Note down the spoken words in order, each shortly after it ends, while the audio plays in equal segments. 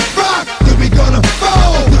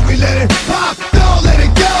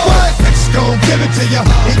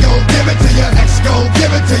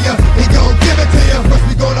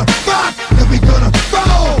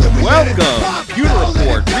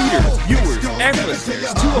and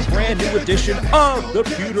listeners to a brand new edition of the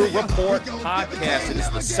Pewter Report podcast. It is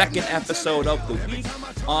the second episode of the week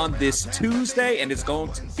on this Tuesday, and it's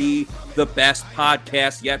going to be the best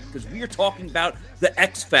podcast yet because we are talking about the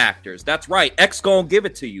X Factors. That's right, X gonna give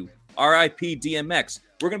it to you. R.I.P. DMX.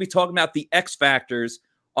 We're going to be talking about the X Factors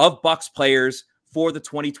of Bucks players for the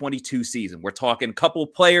 2022 season. We're talking a couple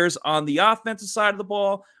of players on the offensive side of the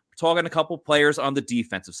ball. We're talking a couple of players on the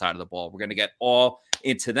defensive side of the ball. We're going to get all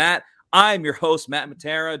into that. I'm your host, Matt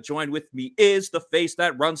Matera. Joined with me is the face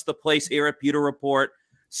that runs the place here at Pewter Report,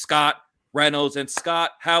 Scott Reynolds. And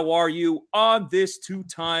Scott, how are you on this 2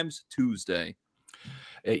 times Tuesday?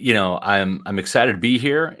 You know, I'm excited to be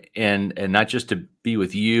here and not just to be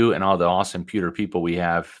with you and all the awesome Pewter people we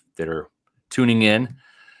have that are tuning in.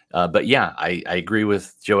 But yeah, I agree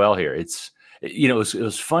with Joel here. It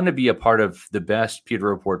was fun to be a part of the best Pewter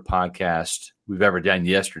Report podcast we've ever done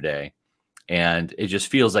yesterday. And it just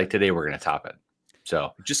feels like today we're going to top it.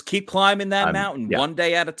 So just keep climbing that mountain one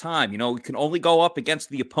day at a time. You know, you can only go up against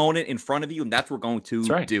the opponent in front of you. And that's what we're going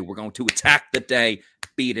to do. We're going to attack the day,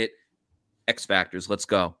 beat it. X Factors. Let's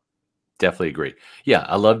go. Definitely agree. Yeah,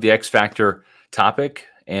 I love the X Factor topic.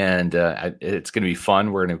 And it's going to be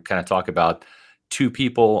fun. We're going to kind of talk about 2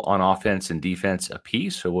 people on offense and defense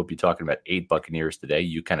apiece. So we'll be talking about 8 Buccaneers today.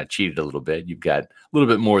 You kind of cheated a little bit. You've got a little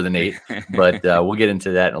bit more than 8, but we'll get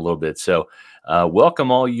into that in a little bit. So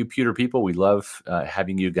welcome all you Pewter people. We love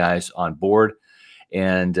having you guys on board.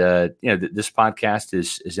 And, this podcast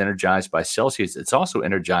is energized by Celsius. It's also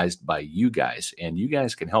energized by you guys, and you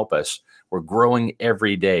guys can help us. We're growing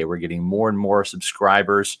every day. We're getting more and more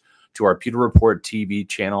subscribers to our Pewter Report TV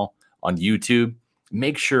channel on YouTube.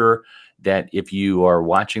 Make sure that if you are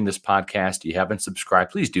watching this podcast, you haven't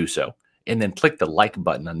subscribed, please do so. And then click the like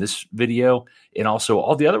button on this video and also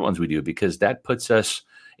all the other ones we do, because that puts us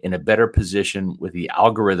in a better position with the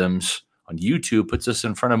algorithms on YouTube, puts us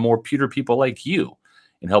in front of more Pewter people like you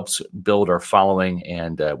and helps build our following.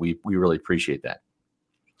 And we really appreciate that.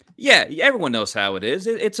 Yeah, everyone knows how it is.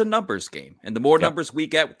 It's a numbers game. And the more numbers we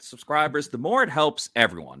get with subscribers, the more it helps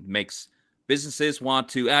everyone. It makes businesses want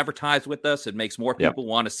to advertise with us. It makes more people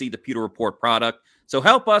want to see the Pewter Report product. So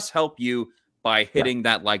help us help you by hitting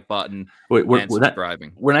that like button and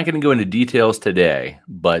subscribing. We're not going to go into details today,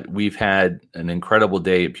 but we've had an incredible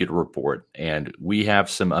day at Pewter Report, and we have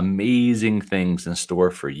some amazing things in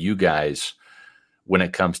store for you guys when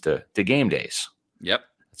it comes to game days. Yep.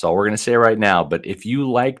 That's all we're going to say right now. But if you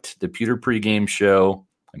liked the Pewter pregame show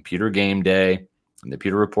and Pewter Game Day and the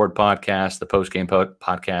Pewter Report podcast, the postgame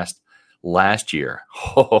podcast last year,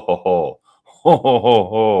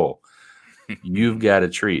 you've got a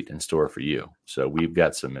treat in store for you. So we've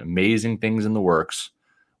got some amazing things in the works.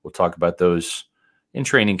 We'll talk about those in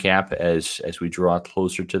training camp as we draw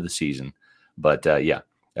closer to the season. But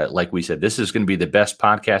like we said, this is going to be the best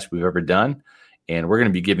podcast we've ever done. And we're going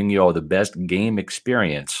to be giving you all the best game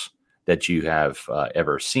experience that you have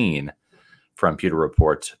ever seen from Pewter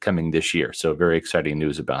Report coming this year. So very exciting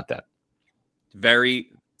news about that.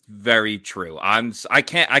 Very, very true. I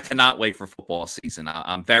cannot wait for football season.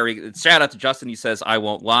 I'm very shout out to Justin. He says, I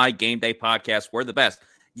won't lie. Game day podcasts were the best.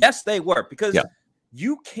 Yes, they were, because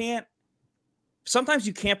sometimes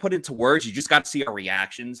you can't put into words. You just got to see our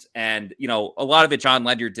reactions. And, a lot of it John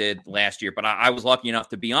Ledyard did last year, but I was lucky enough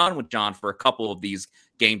to be on with John for a couple of these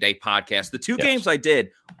game day podcasts. The 2 games I did,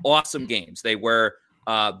 awesome games. They were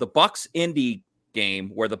the Bucks Indy game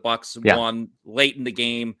where the Bucks won late in the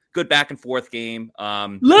game. Good back and forth game.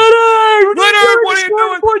 Leonard, what are you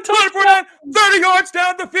doing? 30 yards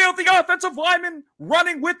down the field. The offensive lineman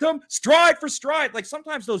running with them, stride for stride. Like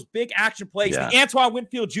sometimes those big action plays, the Antoine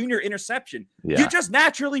Winfield Jr. interception, you just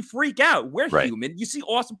naturally freak out. We're human. You see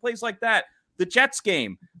awesome plays like that. The Jets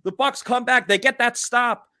game, the Bucks come back. They get that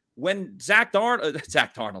stop when Zach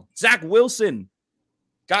Wilson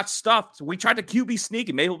got stuffed. We tried to QB sneak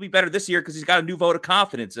him. Maybe he'll be better this year because he's got a new vote of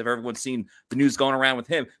confidence if everyone's seen the news going around with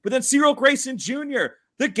him. But then Cyril Grayson Jr.,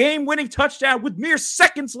 the game-winning touchdown with mere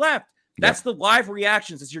seconds left. That's the live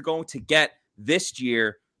reactions that you're going to get this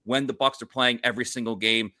year when the Bucs are playing every single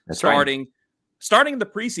game, starting in the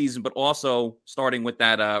preseason, but also starting with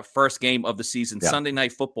that first game of the season, Sunday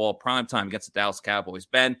Night Football, primetime against the Dallas Cowboys.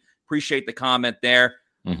 Ben, appreciate the comment there.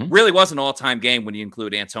 Really was an all-time game when you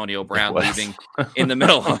include Antonio Brown leaving in the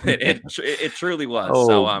middle of it. It truly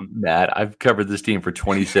was. Matt, I've covered this team for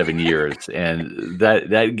 27 years, and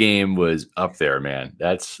that game was up there, man.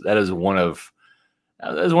 That is one of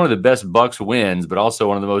the best Bucks wins, but also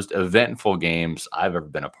one of the most eventful games I've ever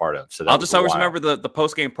been a part of. So I'll just always remember the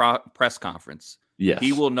post-game press conference. Yes.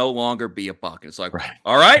 he will no longer be a Buck. It's like, Right.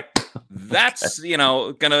 all right, that's,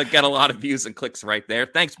 going to get a lot of views and clicks right there.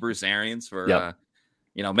 Thanks, Bruce Arians, for,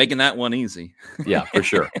 making that one easy. Yeah, for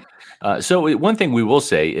sure. So one thing we will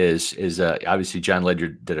say is obviously John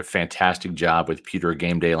Ledyard did a fantastic job with Pewter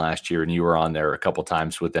Game Day last year, and you were on there a couple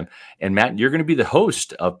times with them. And Matt, you're going to be the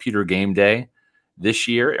host of Pewter Game Day this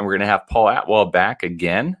year, and we're going to have Paul Atwell back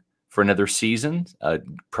again for another season,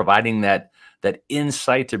 providing that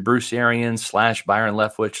insight to Bruce Arians / Byron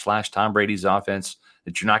Leftwich / Tom Brady's offense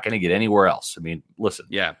that you're not going to get anywhere else. I mean, listen,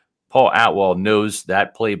 Paul Atwell knows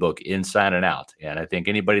that playbook inside and out. And I think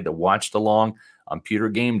anybody that watched along on Pewter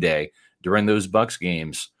Game Day during those Bucs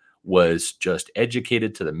games was just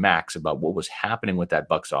educated to the max about what was happening with that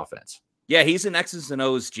Bucs offense. Yeah, he's an X's and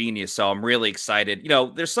O's genius, so I'm really excited.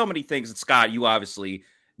 There's so many things, and Scott, you obviously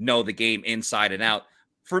know the game inside and out.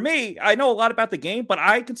 For me, I know a lot about the game, but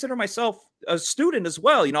I consider myself a student as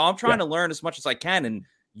well. I'm trying to learn as much as I can, and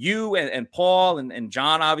you and Paul and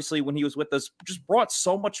John, obviously, when he was with us, just brought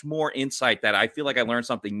so much more insight that I feel like I learned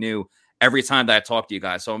something new every time that I talk to you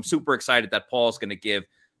guys. So I'm super excited that Paul's going to give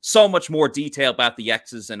so much more detail about the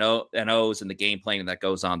X's and O's and the game planning that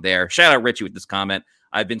goes on there. Shout out Richie with this comment.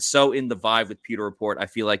 I've been so in the vibe with Pewter Report. I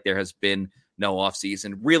feel like there has been no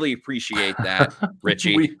offseason. Really appreciate that,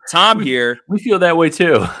 Richie. Tom here. We feel that way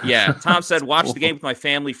too. Yeah. Tom said, watched the game with my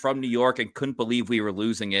family from New York and couldn't believe we were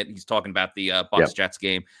losing it. He's talking about the Bucs-Jets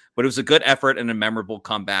game, but it was a good effort and a memorable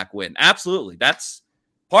comeback win. Absolutely. That's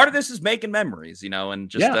part of this is making memories, and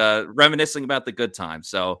just reminiscing about the good times.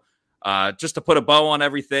 So just to put a bow on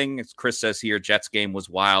everything, as Chris says here, Jets game was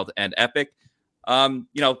wild and epic.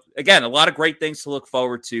 Again, a lot of great things to look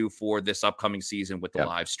forward to for this upcoming season with the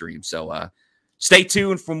live stream. So stay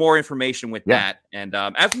tuned for more information with that. And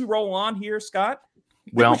as we roll on here, Scott,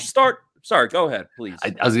 we should start. Sorry, go ahead, please.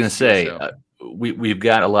 I was going to say, we've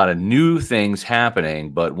got a lot of new things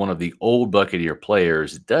happening, but one of the old Buccaneer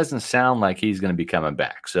players doesn't sound like he's going to be coming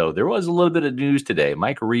back. So there was a little bit of news today.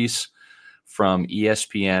 Mike Reese from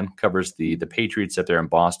ESPN covers the Patriots up there in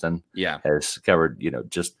Boston. Yeah, has covered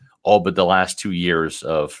just all but the last 2 years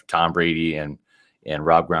of Tom Brady and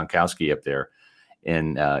Rob Gronkowski up there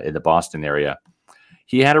in the Boston area.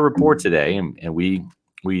 He had a report today, and we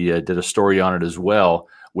did a story on it as well,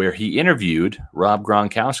 where he interviewed Rob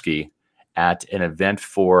Gronkowski at an event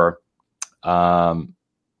for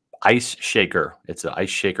Ice Shaker. It's an ice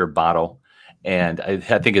shaker bottle, and I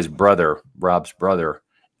think his brother, Rob's brother,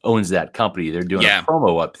 owns that company. They're doing a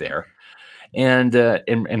promo up there, and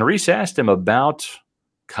Reese asked him about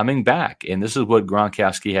coming back, and this is what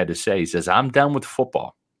Gronkowski had to say. He says, "I'm done with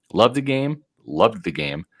football. Loved the game.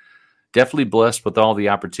 Definitely blessed with all the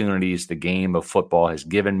opportunities the game of football has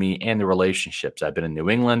given me and the relationships. I've been in New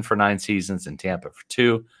England for 9 seasons and Tampa for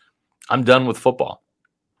 2. I'm done with football.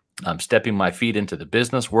 I'm stepping my feet into the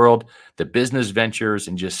business world, the business ventures,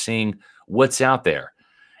 and just seeing what's out there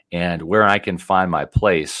and where I can find my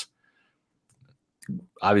place."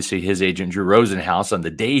 Obviously, his agent, Drew Rosenhaus, on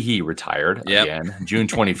the day he retired, again, June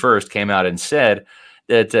 21st, came out and said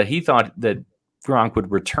that he thought that Gronk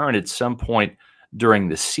would return at some point during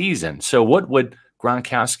the season. So what would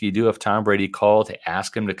Gronkowski do if Tom Brady called to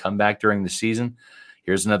ask him to come back during the season?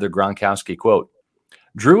 Here's another Gronkowski quote.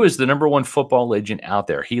 "Drew is the number one football legend out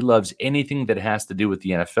there. He loves anything that has to do with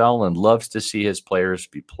the NFL and loves to see his players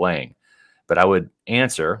be playing. But I would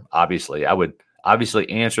answer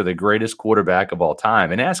the greatest quarterback of all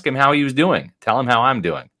time and ask him how he was doing. Tell him how I'm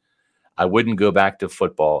doing. I wouldn't go back to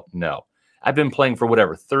football. No. I've been playing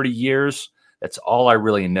for 30 years. That's all I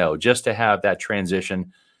really know. Just to have that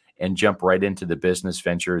transition and jump right into the business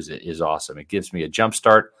ventures is awesome. It gives me a jump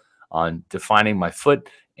start on defining my foot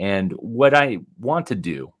and what I want to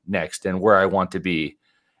do next and where I want to be,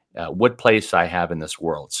 what place I have in this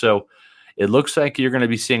world." So it looks like you're going to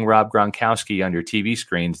be seeing Rob Gronkowski on your TV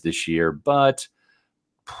screens this year, but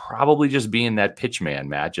probably just being that pitch man,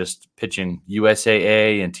 Matt, just pitching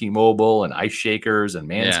USAA and T-Mobile and Ice Shakers and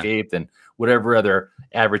Manscaped and whatever other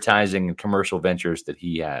advertising and commercial ventures that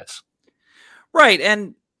he has. Right.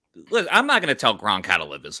 And look, I'm not going to tell Gronk how to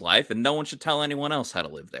live his life, and no one should tell anyone else how to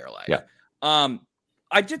live their life. Yeah.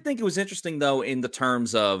 I did think it was interesting, though, in the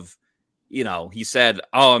terms of, he said,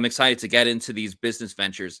 "Oh, I'm excited to get into these business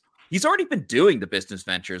ventures." He's already been doing the business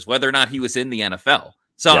ventures, whether or not he was in the NFL.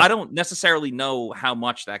 So I don't necessarily know how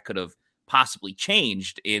much that could have possibly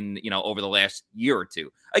changed in, over the last year or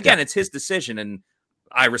two. Again, it's his decision, and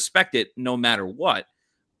I respect it no matter what.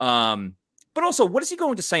 But also, what is he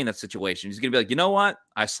going to say in that situation? He's going to be like, "You know what?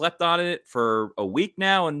 I slept on it for a week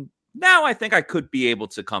now, and now I think I could be able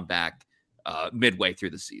to come back midway through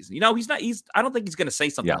the season. I don't think he's going to say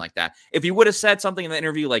something Yeah. like that. If he would have said something in the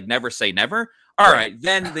interview like never say never, all right,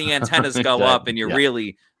 then the antennas go Exactly. up and you're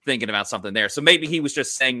really thinking about something there. So maybe he was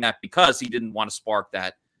just saying that because he didn't want to spark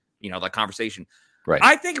that, that conversation. Right.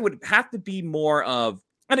 I think it would have to be more of,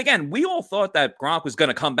 and again, we all thought that Gronk was going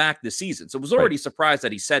to come back this season. So it was already surprised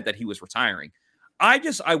that he said that he was retiring. I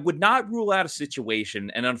would not rule out a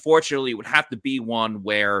situation, and unfortunately it would have to be one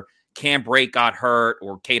where Cam Brake got hurt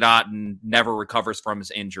or Cade Otton never recovers from his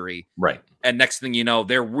injury. Right. And next thing you know,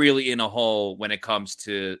 they're really in a hole when it comes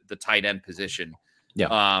to the tight end position.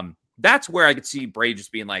 Yeah. That's where I could see Brady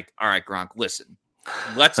just being like, all right, Gronk, listen,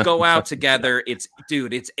 let's go out together. It's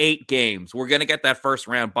 8 games. We're going to get that first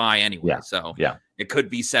round bye anyway. Yeah. So yeah. It could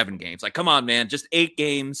be 7 games. Like, come on, man, just 8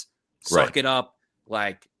 games. Suck it up.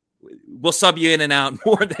 Like, we'll sub you in and out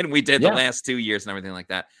more than we did the last 2 years and everything like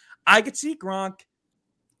that. I could see Gronk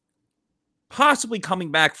possibly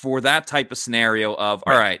coming back for that type of scenario of,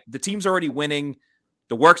 all right, the team's already winning.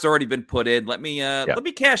 The work's already been put in. Let me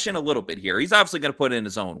cash in a little bit here. He's obviously going to put in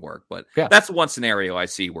his own work, but that's the one scenario I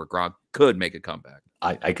see where Gronk could make a comeback.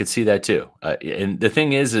 I could see that too. And the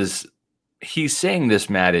thing is he's saying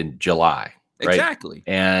this, Matt, in July. Right? Exactly.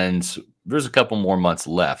 And there's a couple more months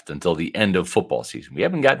left until the end of football season. We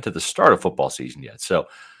haven't gotten to the start of football season yet. So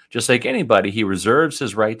just like anybody, he reserves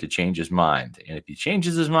his right to change his mind. And if he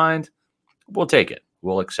changes his mind, we'll take it.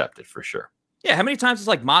 We'll accept it for sure. Yeah, how many times has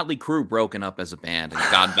like Motley Crue broken up as a band and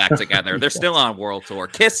gotten back together? They're still on World Tour.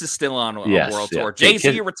 Kiss is still on World Tour.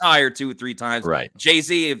 Jay-Z retired 2 or 3 times. Right.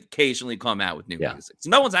 Jay-Z occasionally come out with new music.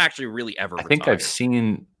 So no one's actually really ever retired. I think I've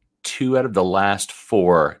seen 2 out of the last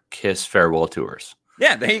 4 Kiss farewell tours.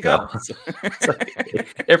 Yeah, there you go.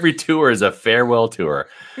 Every tour is a farewell tour,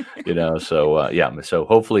 So so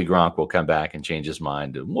hopefully Gronk will come back and change his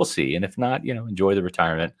mind. We'll see. And if not, enjoy the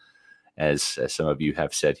retirement, as some of you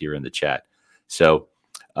have said here in the chat. So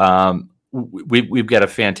we've got a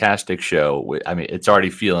fantastic show. I mean, it's already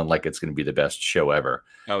feeling like it's going to be the best show ever.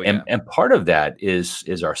 Oh, yeah. And part of that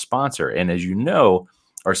is our sponsor. And as you know,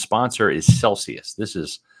 our sponsor is Celsius. This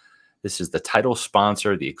is the title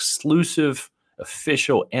sponsor, the exclusive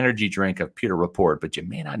official energy drink of Pewter Report. But you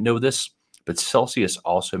may not know this, but Celsius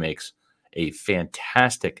also makes a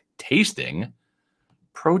fantastic tasting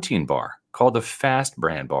protein bar called the Fast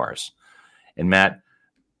Brand bars. And Matt,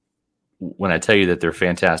 when I tell you that they're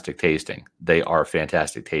fantastic tasting, they are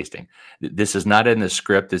fantastic tasting. This is not in the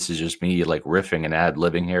script. This is just me like riffing and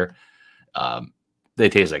ad-libbing here. They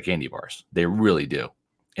taste like candy bars. They really do.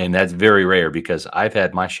 And that's very rare because I've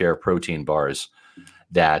had my share of protein bars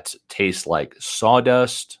that taste like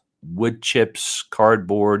sawdust, wood chips,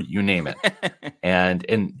 cardboard, you name it.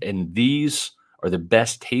 and these are the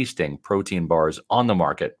best tasting protein bars on the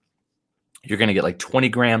market. You're going to get like 20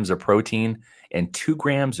 grams of protein and 2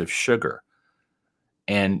 grams of sugar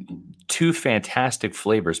and 2 fantastic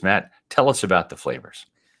flavors. Matt, tell us about the flavors.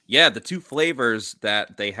 Yeah, the 2 flavors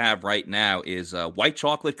that they have right now is white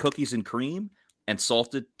chocolate cookies and cream and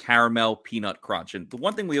salted caramel peanut crunch. And the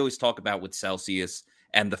one thing we always talk about with Celsius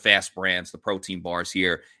and the Fast Brands, the protein bars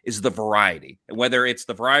here, is the variety. And whether it's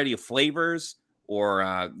the variety of flavors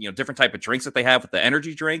or different type of drinks that they have with the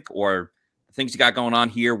energy drink or the things you got going on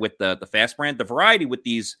here with the Fast Brand, the variety with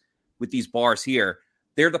these bars here,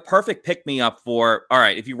 they're the perfect pick-me-up for, all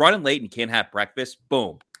right, if you're running late and you can't have breakfast,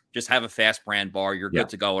 boom, just have a Fast Brand bar. You're good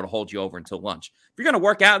to go. It'll hold you over until lunch. If you're going to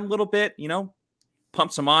work out a little bit,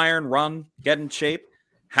 pump some iron, run, get in shape,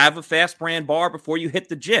 have a Fast Brand bar before you hit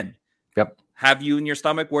the gym. Yep. Have you in your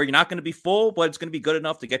stomach where you're not going to be full, but it's going to be good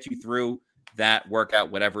enough to get you through that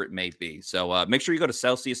workout, whatever it may be. So make sure you go to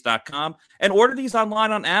Celsius.com and order these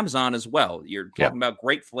online on Amazon as well. You're talking about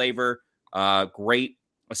great flavor, great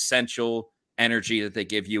essential energy that they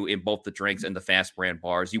give you in both the drinks and the Fast Brand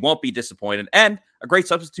bars. You won't be disappointed, and a great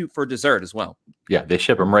substitute for dessert as well. Yeah, they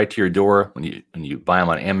ship them right to your door when you buy them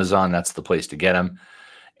on Amazon. That's the place to get them.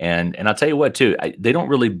 And I'll tell you what, too, they don't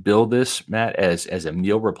really build this, Matt, as a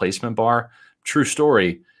meal replacement bar. True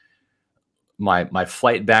story. My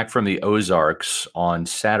flight back from the Ozarks on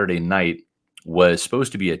Saturday night was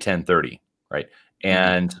supposed to be at 10:30, right?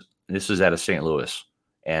 And this was out of St. Louis.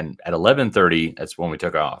 And at 11:30, that's when we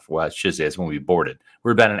took off. Well, I should say that's when we boarded.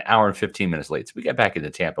 We're about an hour and 15 minutes late. So we got back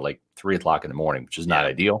into Tampa like 3 o'clock in the morning, which is not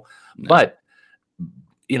ideal. No. But,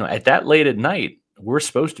 at that late at night, we're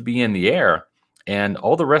supposed to be in the air. And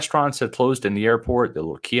all the restaurants had closed in the airport. The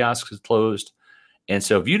little kiosks had closed. And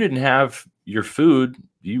so if you didn't have your food,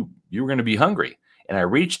 you were going to be hungry. And I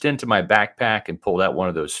reached into my backpack and pulled out one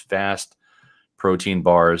of those Fast protein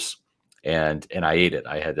bars, and I ate it.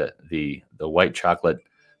 I had the white chocolate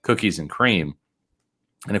cookies and cream,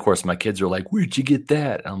 And of course, my kids are like, "Where'd you get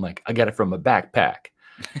that?" And I'm like, "I got it from a backpack."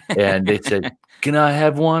 And they said, "Can I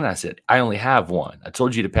have one?" I said, "I only have one. I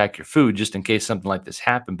told you to pack your food just in case something like this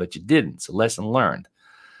happened, but you didn't. It's a lesson learned."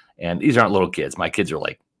 And these aren't little kids. My kids are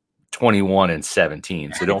like 21 and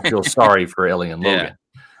 17, so don't feel sorry for Ellie and Logan.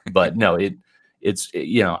 But no, it's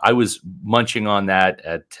I was munching on that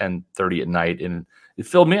at 10:30 at night, and it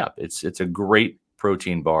filled me up. It's a great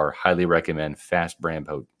protein bar. Highly recommend Fast brand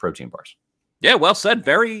protein bars. Yeah, well said.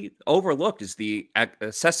 Very overlooked is the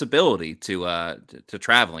accessibility to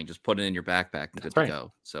traveling. Just put it in your backpack and good to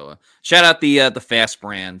go. So shout out the Fast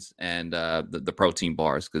brands and the protein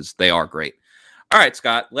bars because they are great. All right,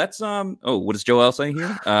 Scott. Let's what does Joel say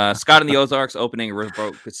here? Scott in the Ozarks opening a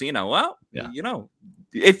Riverboat Casino. Well,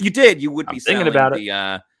 if you did, you would be thinking selling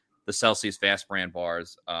about the Celsius Fast brand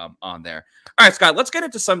bars on there. All right, Scott. Let's get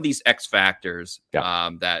into some of these X factors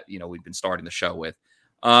that we've been starting the show with.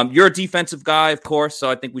 You're a defensive guy, of course,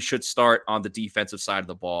 so I think we should start on the defensive side of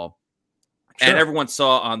the ball. Sure. And everyone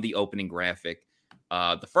saw on the opening graphic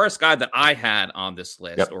the first guy that I had on this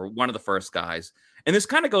list, or one of the first guys. And this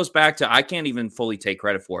kind of goes back to, I can't even fully take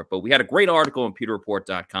credit for it, but we had a great article on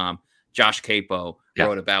PewterReport.com. Josh Capo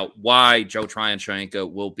wrote about why Joe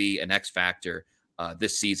Tryon-Shoyinka will be an X factor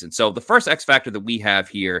this season. So the first X factor that we have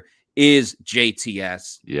here is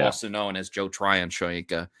JTS, also known as Joe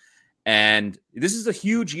Tryon-Shoyinka. And this is a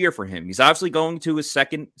huge year for him. He's obviously going to his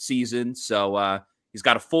second season. So he's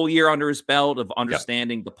got a full year under his belt of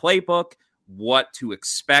understanding the playbook, what to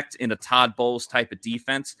expect in a Todd Bowles type of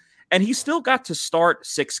defense. And he still got to start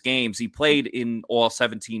 6 games. He played in all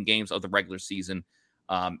 17 games of the regular season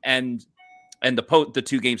and the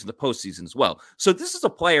 2 games of the postseason as well. So this is a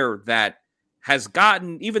player that has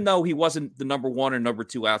gotten, even though he wasn't the number 1 or number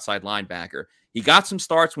 2 outside linebacker, he got some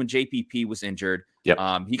starts when JPP was injured.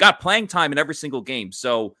 He got playing time in every single game.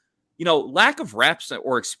 So, lack of reps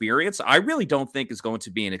or experience, I really don't think is going to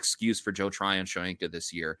be an excuse for Joe Tryon-Shoyinka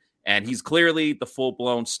this year. And he's clearly the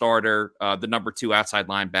full-blown starter, the number 2 outside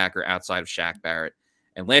linebacker outside of Shaq Barrett.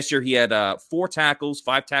 And last year he had 4 tackles,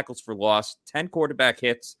 5 tackles for loss, 10 quarterback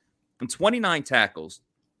hits, and 29 tackles.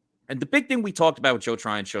 And the big thing we talked about with Joe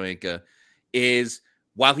Tryon-Shoyinka is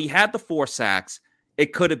while he had the 4 sacks,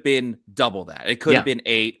 it could have been double that. It could have been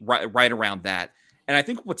 8, right around that. And I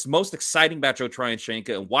think what's most exciting about Joe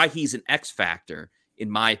Tryon-Shoyinka and why he's an X factor, in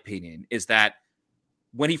my opinion, is that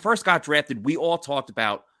when he first got drafted, we all talked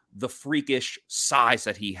about the freakish size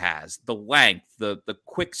that he has, the length, the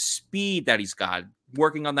quick speed that he's got,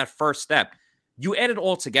 working on that first step. You add it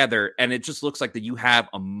all together, and it just looks like that you have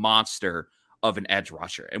a monster of an edge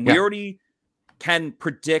rusher. And we already can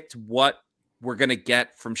predict what we're going to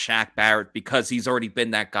get from Shaq Barrett because he's already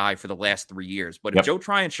been that guy for the last 3 years. But if Joe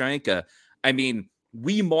Tryon-Shoyinka, I mean,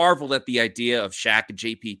 we marveled at the idea of Shaq and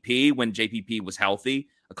JPP when JPP was healthy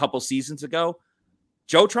a couple seasons ago.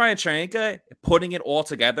 Joe Tryon-Shoyinka putting it all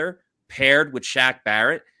together, paired with Shaq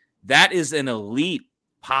Barrett, that is an elite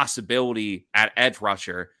possibility at edge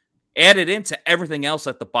rusher. Added into everything else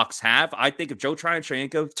that the Bucs have, I think if Joe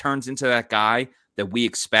Tryon-Shoyinka turns into that guy that we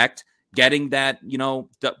expect, getting that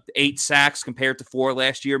 8 sacks compared to 4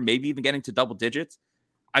 last year, maybe even getting to double digits,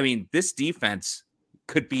 I mean, this defense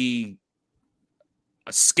could be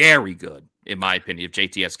a scary good, in my opinion, if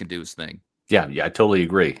JTS can do his thing. Yeah, I totally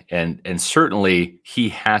agree. And certainly he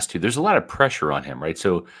has to. There's a lot of pressure on him, right?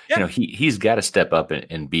 So, he's got to step up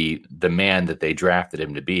and be the man that they drafted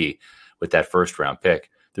him to be with that first round pick.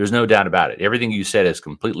 There's no doubt about it. Everything you said is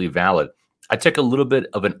completely valid. I took a little bit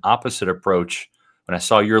of an opposite approach when I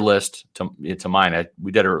saw your list to mine.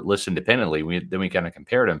 We did our list independently. Then we kind of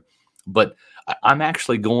compared them. But I'm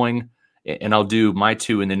actually going, and I'll do my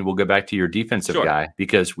 2, and then we'll go back to your defensive guy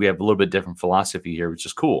because we have a little bit different philosophy here, which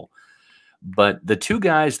is cool. But the 2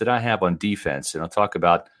 guys that I have on defense, and I'll talk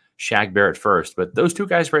about Shaq Barrett first, but those 2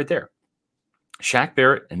 guys right there, Shaq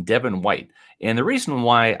Barrett and Devin White. And the reason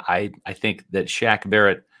why I think that Shaq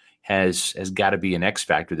Barrett has got to be an X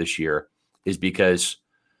factor this year is because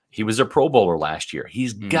he was a Pro Bowler last year.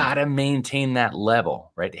 He's got to maintain that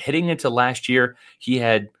level, right? Heading into last year, he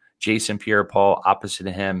had Jason Pierre-Paul opposite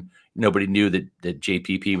of him. Nobody knew that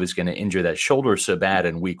JPP was going to injure that shoulder so bad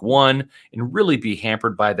in week 1 and really be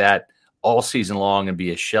hampered by that all season long and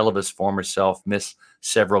be a shell of his former self, miss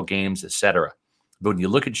several games, etc. But when you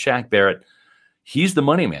look at Shaq Barrett, he's the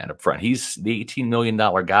money man up front. He's the $18 million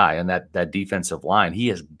guy on that defensive line. He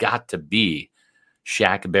has got to be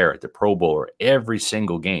Shaq Barrett, the Pro Bowler, every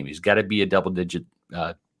single game. He's got to be a double-digit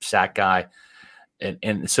sack guy.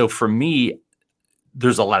 And so for me,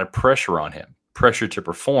 there's a lot of pressure on him, pressure to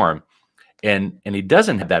perform. And he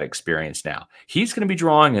doesn't have that experience now. He's going to be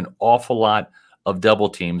drawing an awful lot of double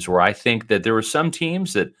teams where I think that there were some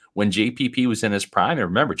teams that when JPP was in his prime, and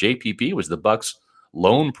remember, JPP was the Bucs'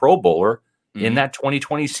 lone Pro Bowler in that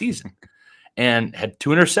 2020 season and had 2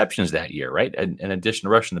 interceptions that year, right? In addition to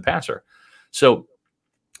rushing the passer. So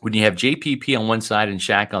when you have JPP on one side and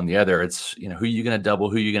Shaq on the other, it's, who are you going to double,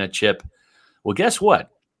 who are you going to chip? Well, guess what?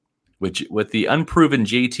 With the unproven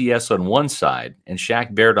JTS on one side and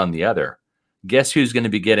Shaq Barrett on the other, guess who's going to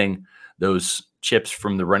be getting those chips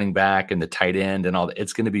from the running back and the tight end and all that?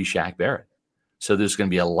 It's going to be Shaq Barrett. So there's going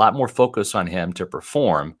to be a lot more focus on him to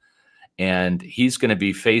perform, and he's going to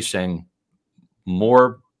be facing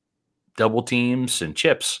more double teams and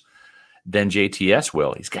chips than JTS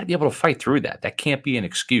will. He's got to be able to fight through that. That can't be an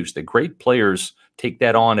excuse. The great players take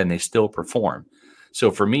that on and they still perform. So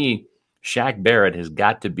for me, Shaq Barrett has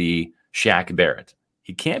got to be Shaq Barrett.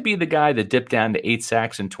 He can't be the guy that dipped down to 8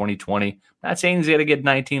 sacks in 2020. Not saying he's got to get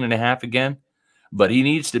 19 and a half again, but he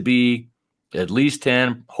needs to be at least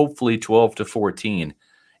 10, hopefully 12 to 14.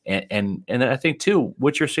 And I think, too,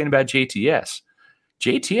 what you're saying about JTS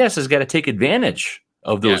has got to take advantage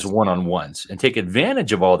of those one-on-ones and take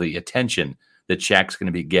advantage of all the attention that Shaq's going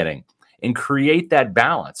to be getting and create that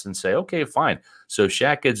balance and say, okay, fine. So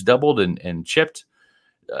Shaq gets doubled and chipped.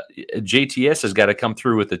 JTS has got to come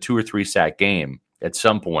through with a 2 or 3 sack game at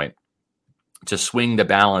some point to swing the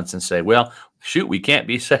balance and say, well, shoot, we can't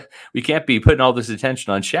be putting all this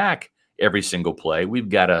attention on Shaq every single play. We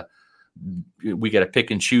got to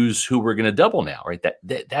pick and choose who we're going to double now, right?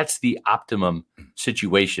 That's the optimum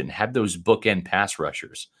situation. Have those bookend pass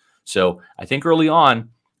rushers. So I think early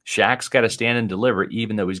on, Shaq's got to stand and deliver,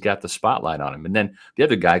 even though he's got the spotlight on him. And then the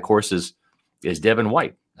other guy, of course, is Devin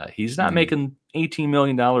White. He's not making $18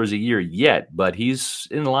 million a year yet, but he's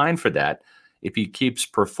in line for that if he keeps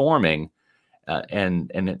performing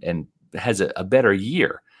and has a better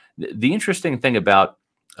year. The interesting thing about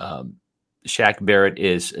Shaq Barrett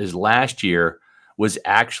is last year was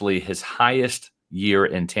actually his highest year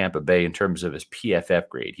in Tampa Bay in terms of his PFF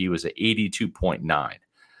grade. He was at 82.9.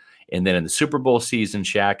 And then in the Super Bowl season,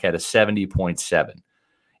 Shaq had a 70.7.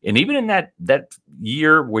 And even in that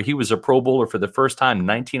year where he was a Pro Bowler for the first time,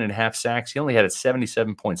 19 and a half sacks, he only had a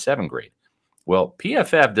 77.7 grade. Well,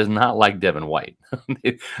 PFF does not like Devin White.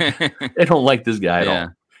 They don't like this guy at all.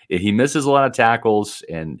 He misses a lot of tackles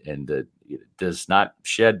and does not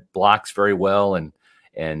shed blocks very well. And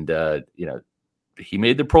he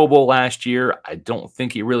made the Pro Bowl last year. I don't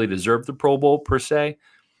think he really deserved the Pro Bowl per se.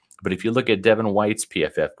 But if you look at Devin White's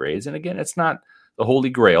PFF grades, and again, it's not the holy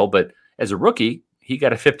grail, but as a rookie, he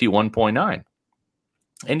got a 51.9.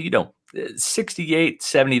 And, 68,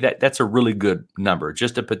 70, that's a really good number,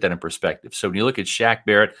 just to put that in perspective. So when you look at Shaq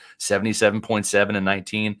Barrett, 77.7 in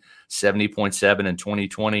 19, 70.7 in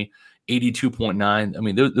 2020, 82.9. I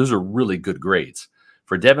mean, those are really good grades.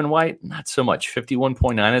 For Devin White, not so much.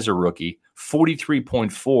 51.9 as a rookie,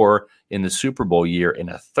 43.4 in the Super Bowl year,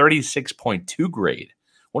 and a 36.2 grade.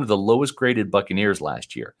 One of the lowest graded Buccaneers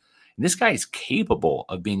last year. And this guy is capable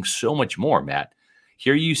of being so much more, Matt.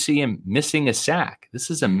 Here you see him missing a sack. This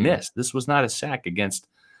is a miss. This was not a sack against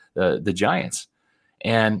the Giants.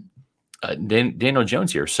 And Daniel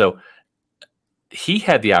Jones here. So he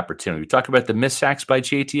had the opportunity. We talk about the missed sacks by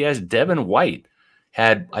JTS. Devin White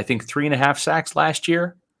had, I think, 3.5 sacks last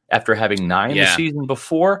year after having 9 the season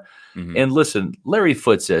before. And listen, Larry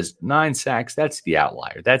Foote says 9 sacks, that's the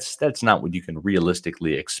outlier. That's not what you can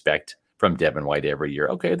realistically expect from Devin White every year.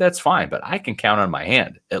 Okay, that's fine, but I can count on my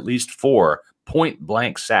hand at least 4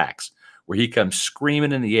 point-blank sacks where he comes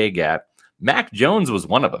screaming in the A-gap. Mac Jones was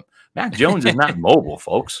one of them. Mac Jones is not mobile,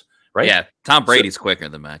 folks, right? Yeah, Tom Brady's quicker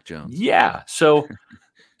than Mac Jones. Yeah, so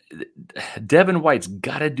Devin White's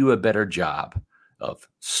got to do a better job of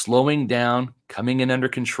slowing down, coming in under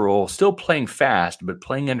control, still playing fast, but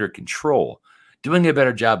playing under control, doing a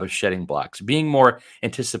better job of shedding blocks, being more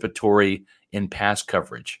anticipatory in pass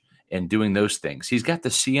coverage, and doing those things. He's got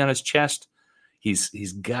the C on his chest.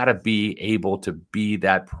 He's got to be able to be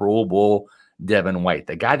that Pro Bowl Devin White,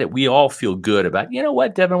 the guy that we all feel good about. You know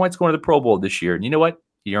what? Devin White's going to the Pro Bowl this year. And you know what?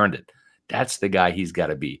 He earned it. That's the guy he's got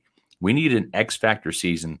to be. We need an X factor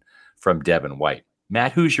season from Devin White.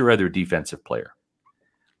 Matt, who's your other defensive player?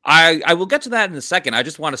 I will get to that in a second. I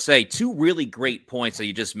just want to say 2 really great points that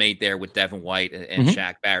you just made there with Devin White and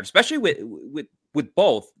Shaq Barrett, especially with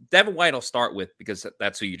both. Devin White I'll start with because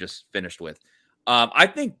that's who you just finished with. I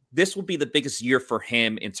think this will be the biggest year for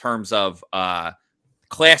him in terms of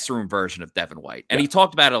classroom version of Devin White. And he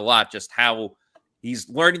talked about it a lot, just how he's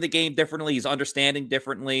learning the game differently. He's understanding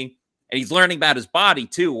differently. And he's learning about his body,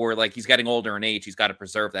 too, where like he's getting older in age. He's got to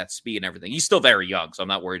preserve that speed and everything. He's still very young, so I'm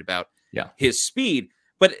not worried about his speed.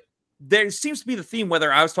 But there seems to be the theme,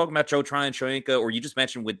 whether I was talking about Joe Tryon-Shoyinka or you just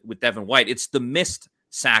mentioned with Devin White, it's the missed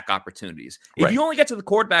sack opportunities. If you only get to the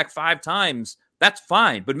quarterback 5 times, that's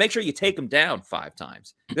fine, but make sure you take him down 5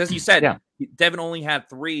 times. As you said, Devin only had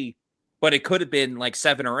 3, but it could have been like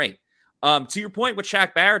 7 or 8. To your point with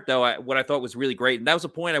Shaq Barrett, though, what I thought was really great, and that was a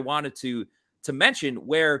point I wanted to mention,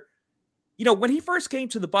 where, when he first came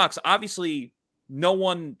to the Bucs, obviously no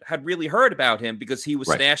one had really heard about him because he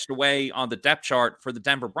was stashed away on the depth chart for the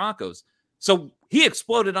Denver Broncos. So he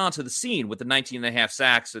exploded onto the scene with the 19.5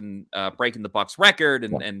 sacks and breaking the Bucs record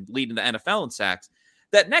and leading the NFL in sacks.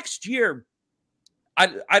 That next year,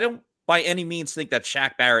 I don't by any means think that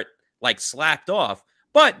Shaq Barrett slacked off,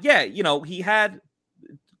 but he had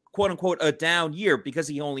quote unquote a down year because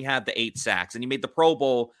he only had the 8 sacks and he made the Pro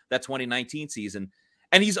Bowl that 2019 season.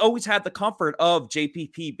 And he's always had the comfort of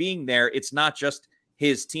JPP being there. It's not just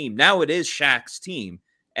his team. Now it is Shaq's team.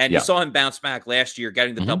 And you saw him bounce back last year,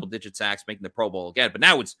 getting the double-digit sacks, making the Pro Bowl again. But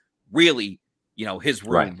now it's really, his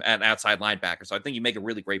room at outside linebacker. So I think you make a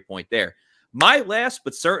really great point there. My last,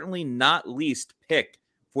 but certainly not least, pick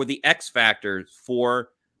for the X factor for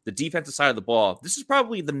the defensive side of the ball. This is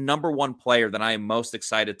probably the number one player that I am most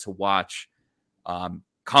excited to watch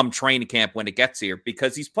come training camp when it gets here,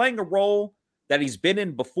 because he's playing a role that he's been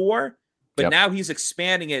in before, but now he's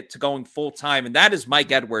expanding it to going full time. And that is Mike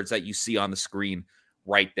Edwards that you see on the screen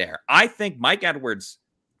right there. I think Mike Edwards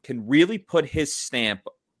can really put his stamp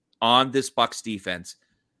on this Bucs defense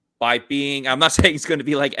by being, I'm not saying he's going to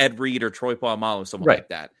be like Ed Reed or Troy Polamalu, someone like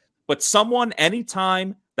that, but someone,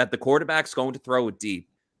 anytime that the quarterback's going to throw it deep,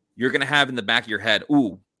 you're going to have in the back of your head,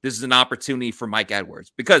 ooh, this is an opportunity for Mike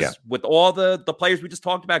Edwards. Because with all the players we just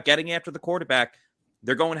talked about getting after the quarterback,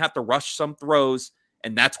 they're going to have to rush some throws,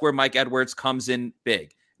 and that's where Mike Edwards comes in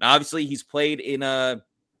big. Now, obviously, he's played in a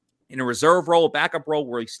reserve role, backup role,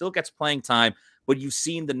 where he still gets playing time, but you've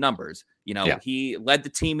seen the numbers. He led the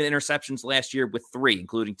team in interceptions last year with 3,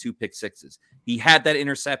 including 2 pick sixes. He had that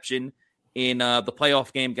interception in the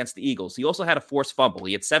playoff game against the Eagles. He also had a forced fumble.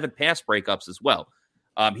 He had 7 pass breakups as well.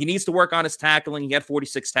 He needs to work on his tackling. He had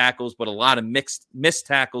 46 tackles, but a lot of missed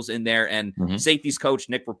tackles in there. And safeties coach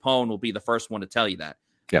Nick Rapone will be the first one to tell you that.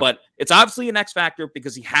 But it's obviously an X factor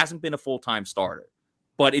because he hasn't been a full-time starter.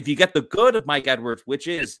 But if you get the good of Mike Edwards, which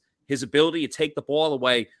is his ability to take the ball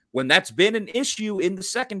away, when that's been an issue in the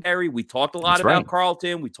secondary, we talked a lot about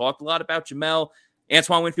Carlton. We talked a lot about Jamel.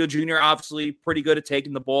 Antoine Winfield Jr., obviously pretty good at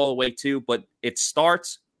taking the ball away too. But it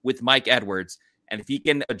starts with Mike Edwards. And if he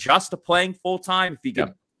can adjust to playing full-time, if he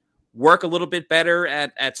can work a little bit better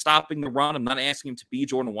at stopping the run, I'm not asking him to be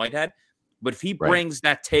Jordan Whitehead, but if he brings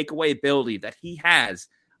that takeaway ability that he has,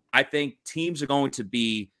 I think teams are going to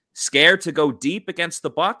be scared to go deep against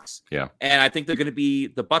the Bucs. And I think the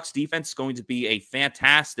Bucs defense is going to be a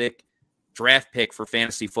fantastic draft pick for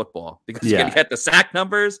fantasy football, because you're going to get the sack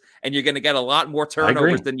numbers and you're going to get a lot more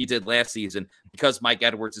turnovers than you did last season, because Mike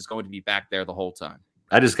Edwards is going to be back there the whole time.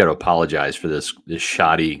 I just got to apologize for this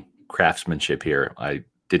shoddy craftsmanship here. I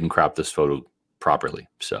didn't crop this photo properly,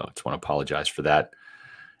 so I just want to apologize for that.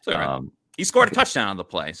 He scored a touchdown on the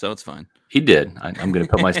play, so it's fine. He did. I'm going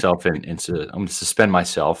to put myself I'm going to suspend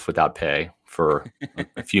myself without pay for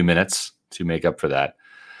a few minutes to make up for that.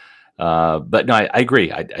 But no, I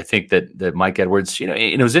agree. I think that Mike Edwards, and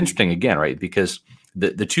it was interesting again, right? Because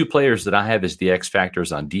the 2 players that I have as the X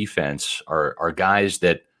factors on defense are guys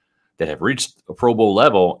that have reached a Pro Bowl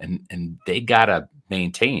level, and they got to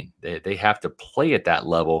maintain. They have to play at that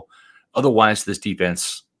level. Otherwise, this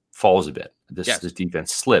defense falls a bit. This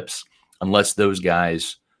defense slips unless those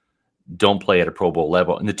guys don't play at a Pro Bowl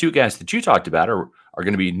level. And the 2 guys that you talked about are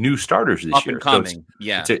going to be new starters this year. Coming.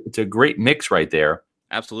 So it's a great mix right there.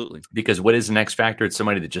 Absolutely. Because what is an X factor? It's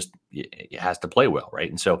somebody that just has to play well, right?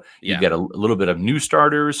 And so you get a little bit of new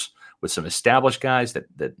starters with some established guys that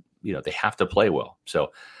they have to play well.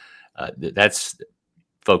 So that's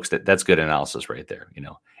good analysis right there,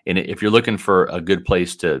 And if you're looking for a good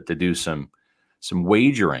place to do some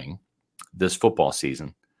wagering this football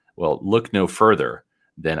season, well, look no further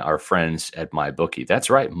than our friends at MyBookie. That's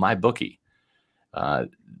right, MyBookie.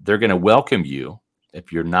 They're going to welcome you,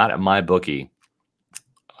 if you're not a MyBookie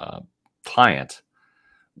client,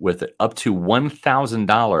 with up to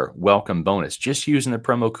 $1,000 welcome bonus, just using the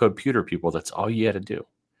promo code Pewter, people. That's all you had to do.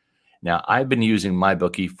 Now, I've been using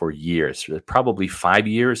MyBookie for years, probably 5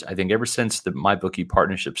 years. I think ever since the MyBookie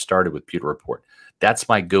partnership started with Pewter Report. That's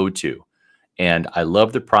my go-to. And I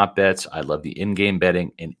love the prop bets. I love the in-game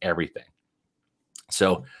betting and everything.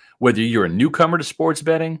 So whether you're a newcomer to sports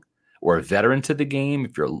betting or a veteran to the game,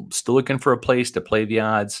 if you're still looking for a place to play the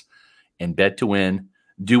odds and bet to win,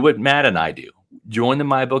 do what Matt and I do. join the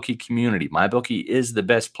MyBookie community. MyBookie is the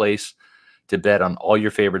best place to bet on all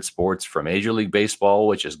your favorite sports, from Major League Baseball,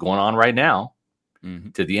 which is going on right now,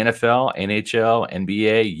 to the NFL, NHL,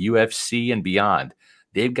 NBA, UFC, and beyond.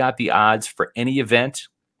 They've got the odds for any event,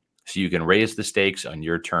 so you can raise the stakes on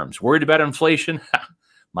your terms. Worried about inflation?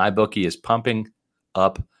 MyBookie is pumping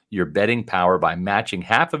up your betting power by matching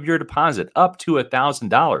half of your deposit up to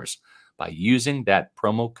 $1,000 by using that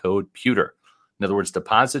promo code PEWTER. In other words,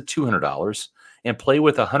 deposit $200 and play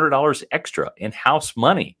with $100 extra in house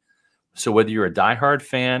money. So whether you're a diehard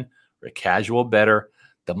fan or a casual bettor,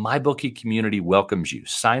 the MyBookie community welcomes you.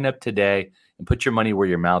 Sign up today and put your money where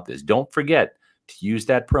your mouth is. Don't forget to use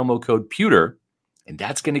that promo code PEWTER, and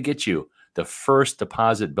that's going to get you the first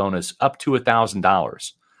deposit bonus up to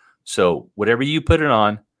 $1,000. So whatever you put it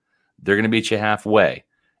on, they're going to meet you halfway.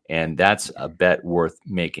 And that's a bet worth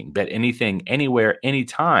making. Bet anything, anywhere,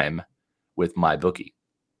 anytime with MyBookie.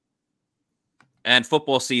 And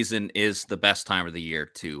football season is the best time of the year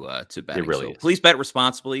to bet. It really is. Please bet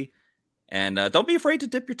responsibly, and don't be afraid to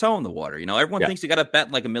dip your toe in the water. You know, everyone thinks you got to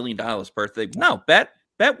bet like $1 million per thing. No, bet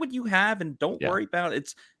what you have, and don't worry about it.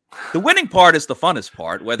 It's the winning part is the funnest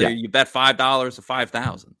part, whether you bet $5 or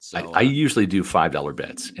 $5,000. So I usually do $5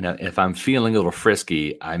 bets. And if I'm feeling a little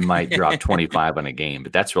frisky, I might drop 25 on a game,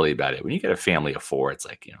 but that's really about it. When you get a family of four, it's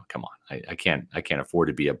like, come on, I can't afford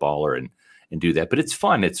to be a baller and do that. But it's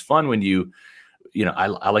fun. It's fun when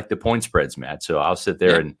I like the point spreads, Matt. So I'll sit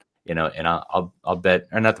there and I'll bet,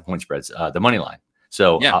 or not the point spreads, the money line.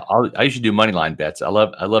 So I usually do money line bets. I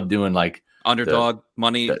love doing like underdog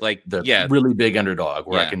money, the really big underdog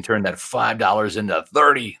where I can turn that $5 into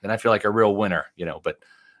 30. Then I feel like a real winner, but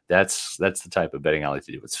that's the type of betting I like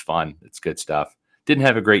to do. It's fun. It's good stuff. Didn't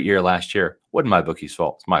have a great year last year. Wasn't MyBookie's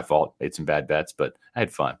fault. It's my fault. Made some bad bets, but I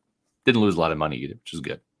had fun. Didn't lose a lot of money either, which is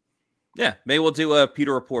good. Yeah, maybe we'll do a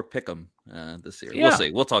Pewter Report pick'em this year. Yeah, we'll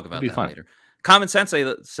see. We'll talk about that later. Common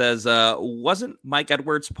Sensei says, wasn't Mike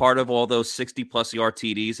Edwards part of all those 60-plus yard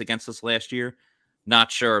TDs against us last year?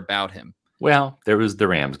 Not sure about him. Well, there was the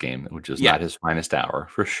Rams game, which is not his finest hour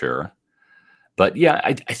for sure. But yeah,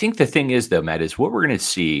 I think the thing is, though, Matt, is what we're going to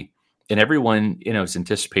see, and everyone is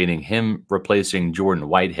anticipating him replacing Jordan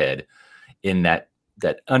Whitehead in that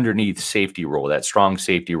underneath safety role, that strong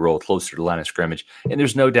safety role closer to the line of scrimmage. And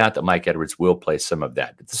there's no doubt that Mike Edwards will play some of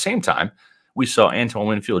that. At the same time, we saw Antoine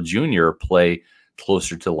Winfield Jr. play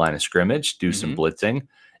closer to the line of scrimmage, do some blitzing.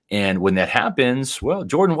 And when that happens, well,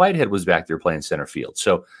 Jordan Whitehead was back there playing center field.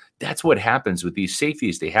 So that's what happens with these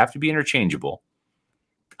safeties. They have to be interchangeable.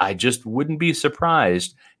 I just wouldn't be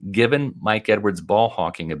surprised, given Mike Edwards' ball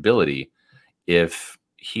hawking ability, if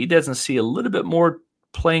he doesn't see a little bit more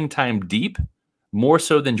playing time deep, more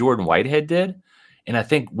so than Jordan Whitehead did. And I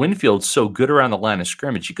think Winfield's so good around the line of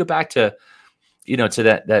scrimmage. You go back to,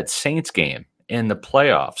 to that Saints game in the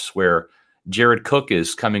playoffs where Jared Cook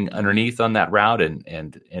is coming underneath on that route and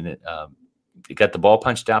it got the ball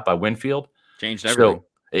punched out by Winfield. Changed everything. So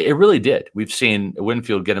it really did. We've seen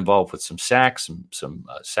Winfield get involved with some sacks, some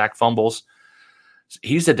sack fumbles.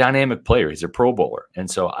 He's a dynamic player. He's a Pro Bowler. And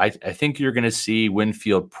so I think you're going to see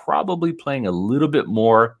Winfield probably playing a little bit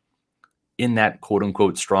more in that quote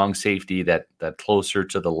unquote strong safety, that closer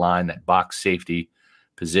to the line, that box safety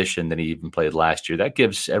position than he even played last year. That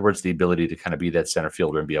gives Edwards the ability to kind of be that center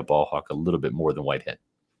fielder and be a ball hawk a little bit more than Whitehead.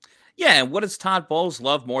 Yeah, and what does Todd Bowles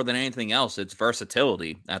love more than anything else? It's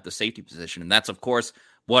versatility at the safety position. And that's, of course,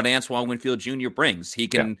 what Antoine Winfield Jr. brings. He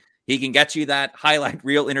can get you that highlight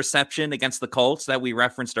reel interception against the Colts that we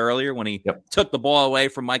referenced earlier when he took the ball away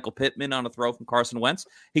from Michael Pittman on a throw from Carson Wentz.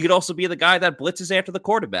 He could also be the guy that blitzes after the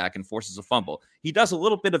quarterback and forces a fumble. He does a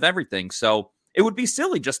little bit of everything. So it would be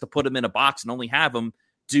silly just to put him in a box and only have him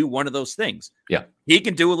do one of those things. Yeah. He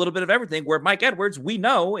can do a little bit of everything, where Mike Edwards, we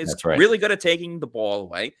know, is really good at taking the ball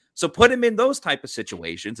away. So put him in those type of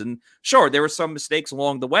situations. And sure, there were some mistakes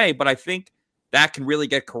along the way, but I think that can really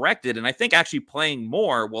get corrected. And I think actually playing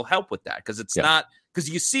more will help with that, because it's not, because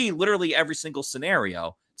you see literally every single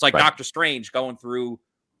scenario. It's like Doctor Strange going through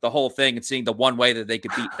the whole thing and seeing the one way that they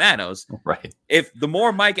could beat Thanos. Right. If the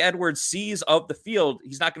more Mike Edwards sees of the field,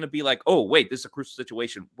 he's not going to be like, oh, wait, this is a crucial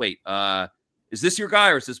situation. Wait, is this your guy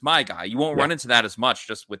or is this my guy? You won't run into that as much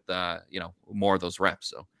just with, more of those reps.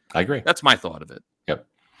 So I agree. That's my thought of it. Yep.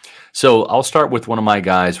 So I'll start with one of my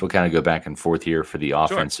guys. We'll kind of go back and forth here for the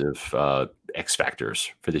offensive X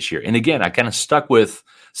factors for this year. And again, I kind of stuck with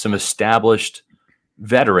some established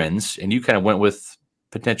veterans, and you kind of went with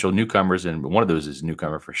potential newcomers, and one of those is a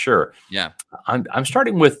newcomer for sure. Yeah. I'm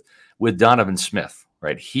starting with Donovan Smith,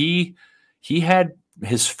 right? He had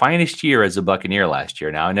his finest year as a Buccaneer last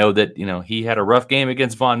year. Now I know that, he had a rough game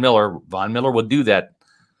against Von Miller. Von Miller will do that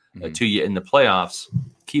to you in the playoffs.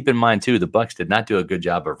 Keep in mind too, the Bucs did not do a good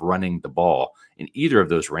job of running the ball in either of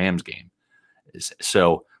those Rams games.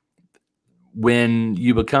 So when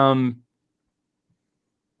you become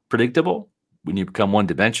predictable, when you become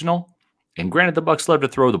one-dimensional, and granted, the Bucs love to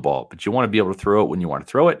throw the ball, but you want to be able to throw it when you want to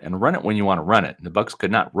throw it and run it when you want to run it. And the Bucs could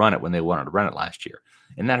not run it when they wanted to run it last year,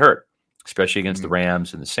 and that hurt, especially against the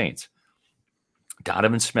Rams and the Saints.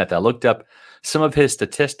 Donovan Smith, I looked up some of his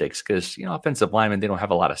statistics because, offensive linemen, they don't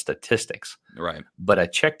have a lot of statistics. Right. But I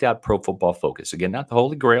checked out Pro Football Focus. Again, not the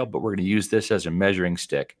Holy Grail, but we're going to use this as a measuring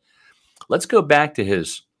stick. Let's go back to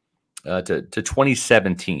his to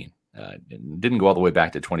 2017. Didn't go all the way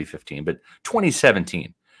back to 2015, but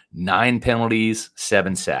 2017. 9 penalties,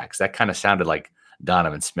 7 sacks. That kind of sounded like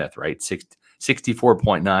Donovan Smith, right?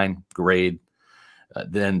 64.9 grade.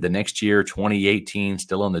 Then the next year, 2018,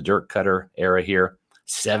 still in the dirt cutter era here,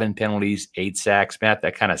 7 penalties, 8 sacks. Matt,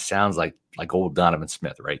 that kind of sounds like old Donovan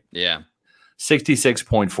Smith, right? Yeah.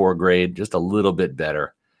 66.4 grade, just a little bit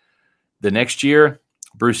better. The next year,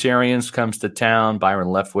 Bruce Arians comes to town, Byron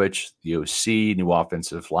Leftwich, the OC, new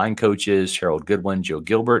offensive line coaches, Harold Goodwin, Joe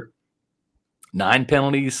Gilbert. 9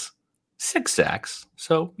 penalties, 6 sacks.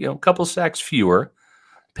 So, a couple sacks fewer.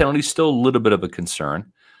 Penalties still a little bit of a concern.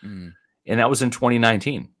 And that was in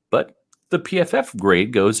 2019. But the PFF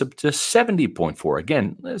grade goes up to 70.4.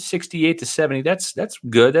 Again, 68 to 70. That's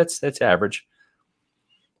good. That's average.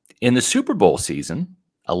 In the Super Bowl season,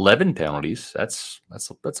 11 penalties. That's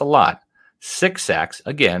a lot. 6 sacks.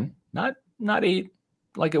 Again, not 8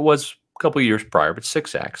 like it was a couple years prior, but 6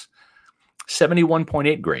 sacks.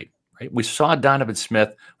 71.8 grade. Right? We saw Donovan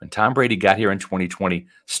Smith, when Tom Brady got here in 2020,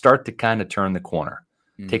 start to kind of turn the corner,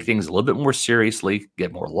 take things a little bit more seriously,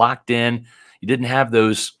 get more locked in. You didn't have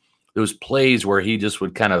those plays where he just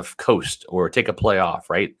would kind of coast or take a play off,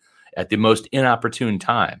 right, at the most inopportune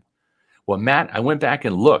time. Well, Matt, I went back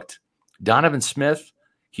and looked. Donovan Smith,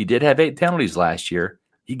 he did have 8 penalties last year.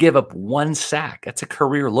 He gave up 1 sack. That's a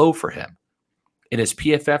career low for him. And his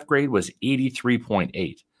PFF grade was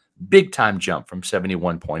 83.8. Big time jump from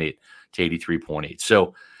 71.8 to 83.8.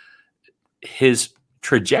 So his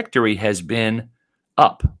trajectory has been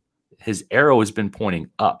up. His arrow has been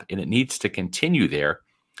pointing up, and it needs to continue there.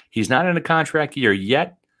 He's not in a contract year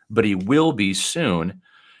yet, but he will be soon.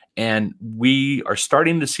 And we are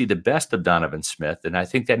starting to see the best of Donovan Smith, and I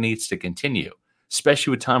think that needs to continue,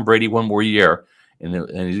 especially with Tom Brady one more year, and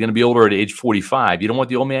he's going to be older at age 45. You don't want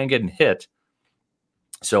the old man getting hit.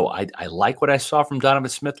 So I like what I saw from Donovan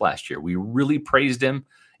Smith last year. We really praised him,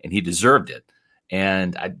 and he deserved it.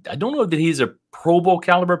 And I don't know that he's a Pro Bowl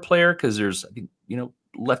caliber player because there's, I think,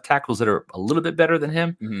 left tackles that are a little bit better than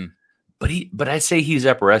him. But I'd say he's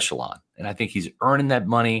upper echelon, and I think he's earning that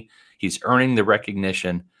money. He's earning the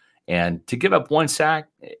recognition. And to give up 1 sack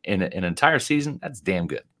in an entire season, that's damn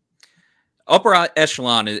good. Upper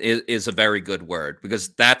echelon is a very good word because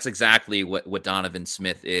that's exactly what Donovan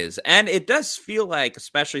Smith is. And it does feel like,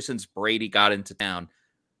 especially since Brady got into town,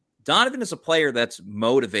 Donovan is a player that's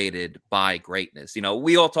motivated by greatness.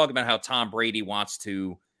 We all talk about how Tom Brady wants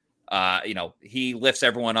to, he lifts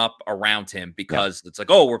everyone up around him because it's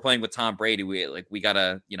like, oh, we're playing with Tom Brady. We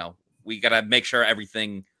gotta make sure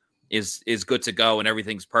everything is good to go and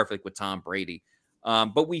everything's perfect with Tom Brady.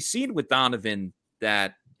 But we've seen with Donovan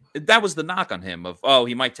that was the knock on him of, oh,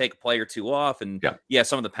 he might take a play or 2 off and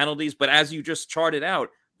some of the penalties. But as you just charted out,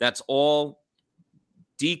 that's all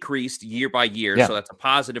decreased year by year. So that's a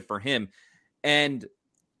positive for him. And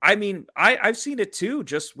I mean, I've seen it too,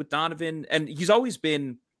 just with Donovan. And he's always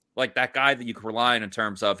been like that guy that you can rely on in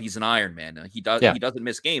terms of he's an Iron Man. He doesn't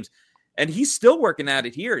miss games. And he's still working at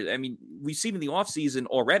it here. I mean, we've seen in the offseason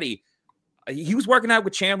already, he was working out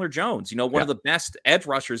with Chandler Jones, one of the best edge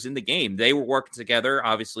rushers in the game. They were working together.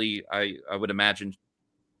 Obviously, I would imagine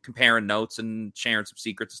comparing notes and sharing some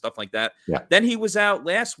secrets and stuff like that. Yeah. Then he was out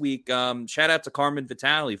last week. Shout out to Carmen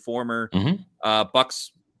Vitale, former Bucs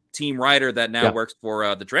team writer that now works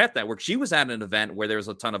for the Draft Network. She was at an event where there was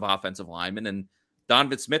a ton of offensive linemen, and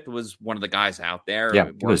Donovan Smith was one of the guys out there. Yeah,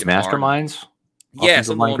 it was Masterminds.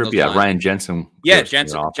 Line group. Ryan Jensen. Yeah,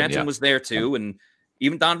 Jensen was there too, and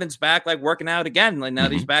even Donovan's back, like working out again. Like now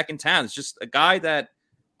that he's back in town. It's just a guy that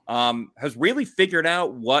has really figured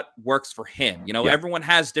out what works for him. Everyone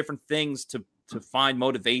has different things to find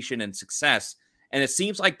motivation and success. And it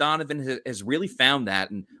seems like Donovan has really found that.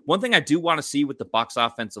 And one thing I do want to see with the Bucs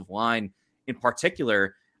offensive line in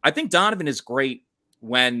particular, I think Donovan is great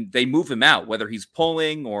when they move him out, whether he's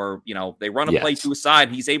pulling or, they run a play to his side.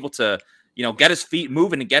 He's able to, get his feet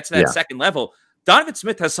moving and get to that second level. Donovan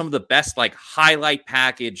Smith has some of the best highlight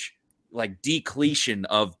package like depletion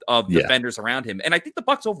of defenders around him. And I think the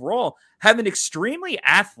Bucs overall have an extremely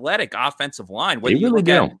athletic offensive line. Whether They really you look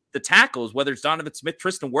do. at the tackles, whether it's Donovan Smith,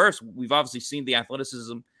 Tristan Wirfs, we've obviously seen the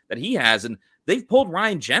athleticism that he has, and they've pulled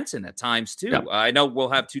Ryan Jensen at times too. Yep. I know we'll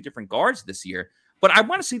have 2 different guards this year, but I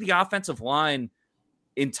want to see the offensive line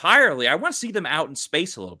entirely. I want to see them out in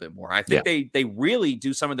space a little bit more. I think they really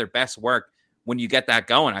do some of their best work when you get that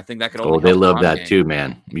going. I think that could only they help love the run that game. too,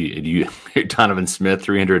 man. You're Donovan Smith,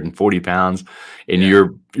 340 pounds, and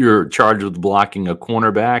you're charged with blocking a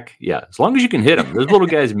cornerback. Yeah, as long as you can hit them. Those little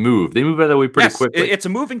guys move. They move out of the way pretty quickly. It's a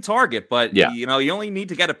moving target, but you only need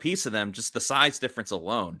to get a piece of them. Just the size difference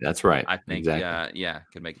alone. That's right. I think exactly.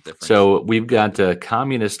 Can make a difference. So we've got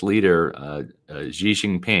communist leader Xi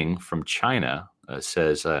Jinping from China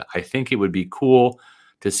says, I think it would be cool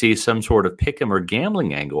to see some sort of pick'em or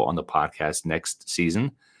gambling angle on the podcast next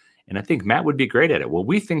season. And I think Matt would be great at it. Well,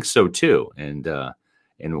 we think so too. And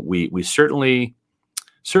we certainly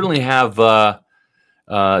have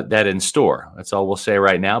that in store. That's all we'll say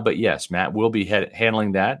right now. But yes, Matt will be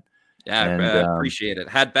handling that. Yeah, and, I appreciate it.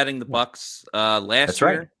 Had betting the Bucs last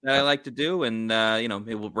year right. that I like to do. And,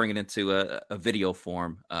 maybe we'll bring it into a video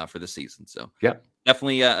form for the season. So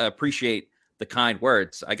definitely appreciate the kind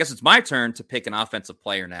words. I guess it's my turn to pick an offensive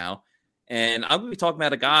player now. And I'm going to be talking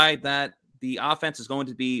about a guy that the offense is going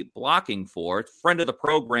to be blocking for, friend of the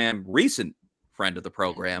program, recent friend of the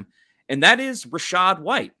program, and that is Rachaad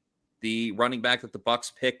White, the running back that the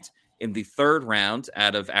Bucs picked in the 3rd round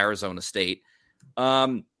out of Arizona State.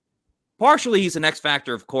 Partially, he's an X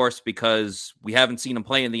factor, of course, because we haven't seen him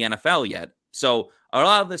play in the NFL yet. So a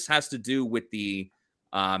lot of this has to do with the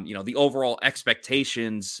overall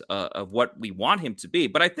expectations of what we want him to be.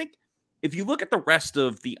 But I think if you look at the rest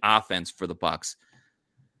of the offense for the Bucs,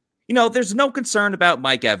 there's no concern about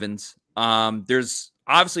Mike Evans. There's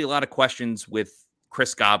obviously a lot of questions with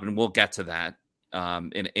Chris Godwin. We'll get to that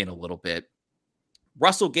in a little bit.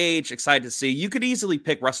 Russell Gage, excited to see. You could easily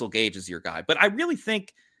pick Russell Gage as your guy. But I really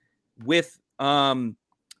think with Rachaad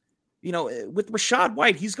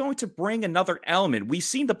White, he's going to bring another element. We've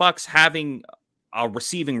seen the Bucs having a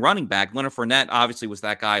receiving running back. Leonard Fournette obviously was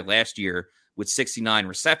that guy last year with 69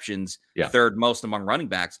 receptions, 3rd most among running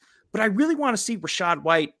backs. But I really want to see Rachaad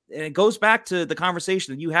White, and it goes back to the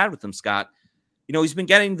conversation that you had with him, Scott. He's been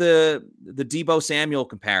getting the Deebo Samuel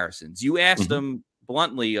comparisons. You asked him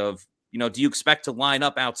bluntly do you expect to line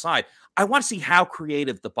up outside? I want to see how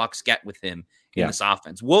creative the Bucs get with him in this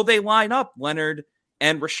offense. Will they line up Leonard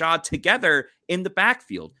and Rachaad together in the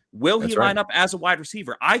backfield? Will he line up as a wide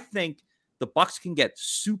receiver? I think the Bucs can get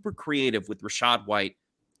super creative with Rachaad White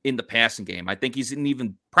in the passing game. I think he's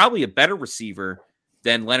probably a better receiver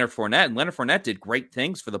than Leonard Fournette. And Leonard Fournette did great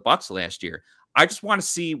things for the Bucs last year. I just want to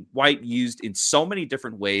see White used in so many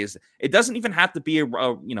different ways. It doesn't even have to be a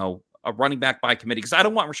running back by committee, because I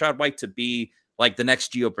don't want Rachaad White to be like the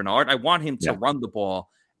next Gio Bernard. I want him to run the ball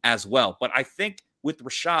as well. But I think with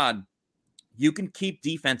Rachaad, you can keep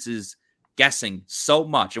defenses guessing so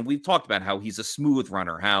much. And we've talked about how he's a smooth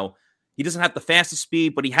runner, how he doesn't have the fastest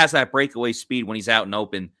speed, but he has that breakaway speed when he's out and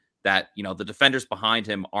open that, the defenders behind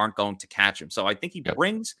him aren't going to catch him. So I think he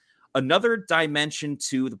brings another dimension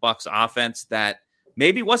to the Bucs offense that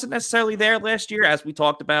maybe wasn't necessarily there last year. As we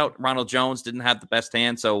talked about, Ronald Jones didn't have the best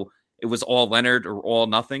hand, so it was all Leonard or all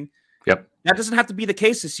nothing. Yep. That doesn't have to be the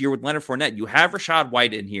case this year with Leonard Fournette. You have Rachaad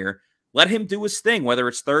White in here. Let him do his thing, whether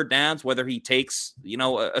it's 3rd downs, whether he takes,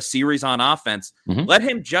 a series on offense. Let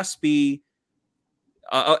him just be,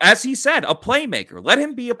 as he said, a playmaker. Let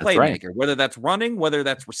him be a playmaker, whether that's running, whether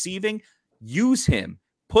that's receiving. Use him.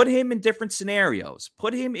 Put him in different scenarios.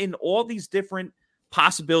 Put him in all these different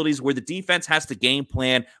possibilities where the defense has to game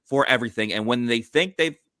plan for everything. And when they think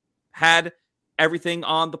they've had everything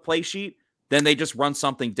on the play sheet, then they just run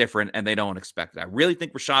something different and they don't expect it. I really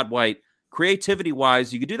think Rachaad White,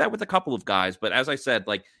 creativity-wise, you could do that with a couple of guys. But as I said,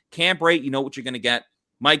 like Cam Brate, you know what you're going to get.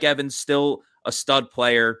 Mike Evans, still a stud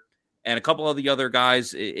player. And a couple of the other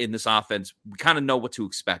guys in this offense, we kind of know what to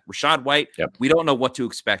expect. Rachaad White, we don't know what to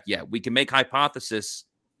expect yet. We can make hypothesis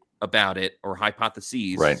about it, or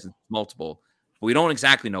hypotheses, multiple. But we don't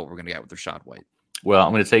exactly know what we're going to get with Rachaad White. Well,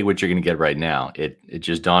 I'm going to tell you what you're going to get right now. It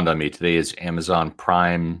just dawned on me. Today is Amazon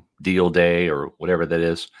Prime Deal Day, or whatever that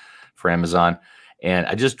is for Amazon. And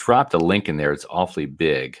I just dropped a link in there. It's awfully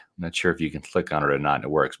big. I'm not sure if you can click on it or not, and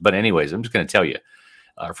it works. But anyways, I'm just going to tell you.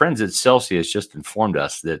 Our friends at Celsius just informed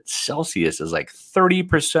us that Celsius is like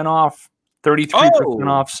 30% off, 33%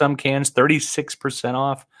 off, some cans, 36%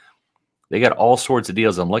 off. They got all sorts of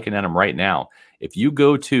deals. I'm looking at them right now. If you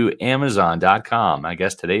go to Amazon.com, I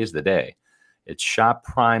guess today is the day. It's Shop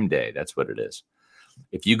Prime Day. That's what it is.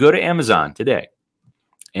 If you go to Amazon today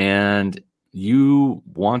and you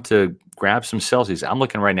want to grab some Celsius, I'm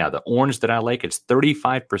looking right now. The orange that I like, it's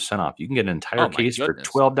 35% off. You can get an entire case for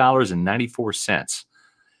 $12.94.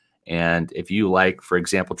 And if you like, for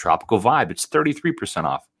example, Tropical Vibe, it's 33%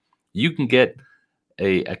 off. You can get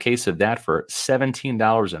a case of that for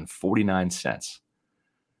 $17.49.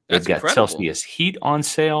 They've got incredible. Celsius Heat on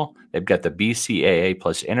sale. They've got the BCAA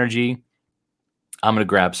Plus Energy. I'm going to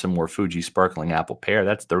grab some more Fuji Sparkling Apple Pear.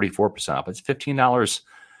 That's 34% off. It's $15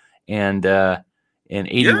 and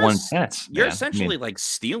 81 cents. You're essentially like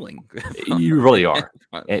stealing. You really are.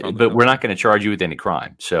 But we're not going to charge you with any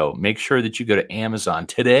crime. So make sure that you go to Amazon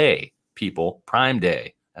today, people. Prime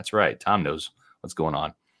Day. That's right. Tom knows what's going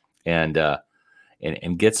on. And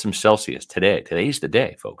get some Celsius today. Today's the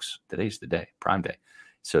day, folks. Today's the day. Prime Day.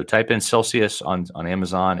 So type in Celsius on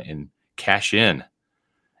Amazon and cash in.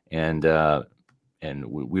 And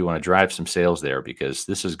we want to drive some sales there because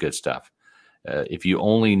this is good stuff. If you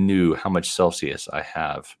only knew how much Celsius I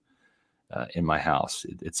have in my house,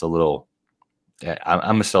 it's a little.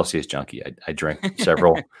 I'm a Celsius junkie. I drink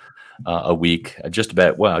several a week. Just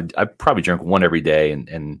about. Well, I probably drink one every day,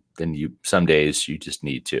 and then some days you just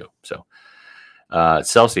need two. So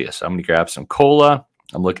Celsius. I'm going to grab some cola.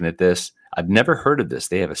 I'm looking at this. I've never heard of this.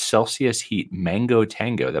 They have a Celsius Heat Mango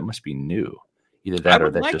Tango. That must be new. Either that or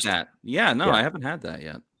that's like just that. Yeah, no, I haven't had that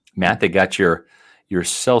yet. Matt, they got your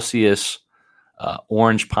Celsius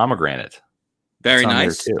orange pomegranate. Very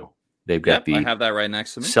nice too. They've got I have that right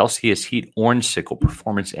next to me. Celsius Heat Orange Sickle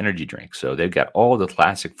Performance Energy Drink. So they've got all the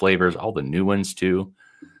classic flavors, all the new ones too.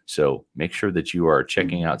 So make sure that you are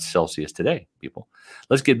checking out Celsius today, people.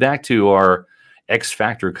 Let's get back to our X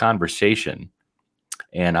Factor conversation.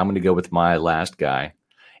 And I'm going to go with my last guy.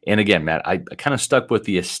 And again, Matt, I kind of stuck with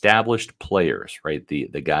the established players, right? The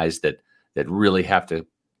guys that really have to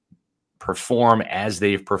perform as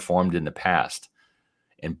they've performed in the past.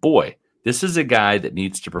 And boy, this is a guy that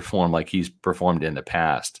needs to perform like he's performed in the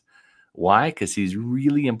past. Why? Because he's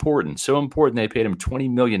really important. So important they paid him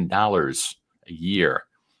 $20 million a year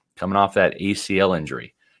coming off that ACL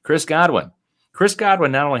injury. Chris Godwin. Chris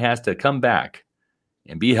Godwin not only has to come back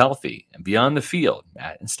and be healthy and be on the field,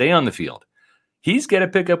 Matt, and stay on the field, he's got to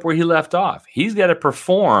pick up where he left off. He's got to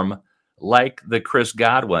perform like the Chris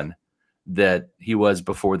Godwin that he was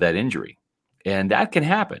before that injury. And that can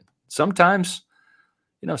happen. Sometimes,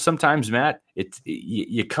 Matt,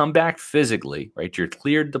 you come back physically, right? You're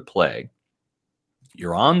cleared to play.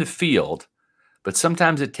 You're on the field, but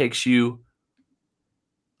sometimes it takes you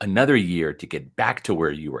another year to get back to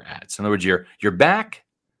where you were at. So in other words, you're back,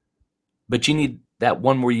 but you need that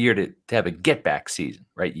one more year to have a get-back season,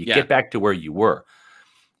 right? You get back to where you were.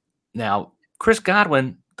 Now, Chris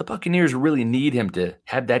Godwin, the Buccaneers really need him to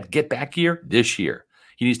have that get-back year this year.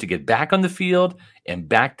 He needs to get back on the field and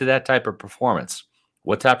back to that type of performance.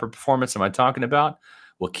 What type of performance am I talking about?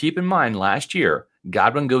 Well, keep in mind, last year,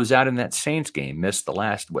 Godwin goes out in that Saints game, missed the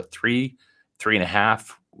last,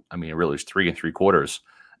 3.5, I mean, it really was 3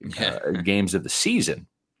 3/4 games of the season.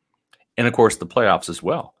 And, of course, the playoffs as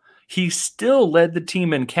well. He still led the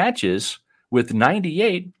team in catches with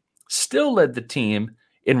 98, still led the team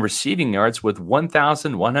in receiving yards with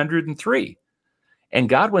 1,103. And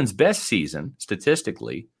Godwin's best season,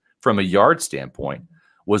 statistically, from a yard standpoint,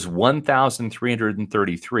 was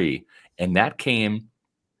 1,333. And that came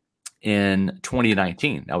in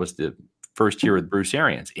 2019. That was the first year with Bruce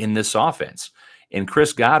Arians in this offense. And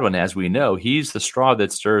Chris Godwin, as we know, he's the straw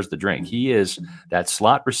that stirs the drink. He is that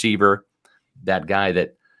slot receiver, that guy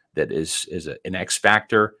that is an X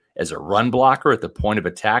factor as a run blocker at the point of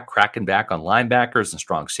attack, cracking back on linebackers and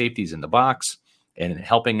strong safeties in the box, and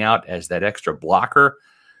helping out as that extra blocker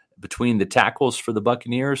between the tackles for the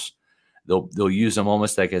Buccaneers. They'll use him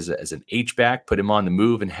almost like as an H-back, put him on the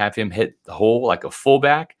move and have him hit the hole like a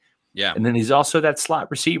fullback. Yeah. And then he's also that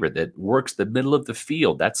slot receiver that works the middle of the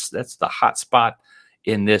field. That's the hot spot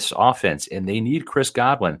in this offense. And they need Chris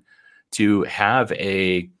Godwin to have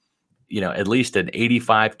at least an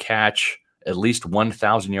 85 catch, at least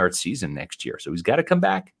 1,000 yard season next year. So he's got to come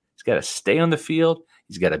back. He's got to stay on the field.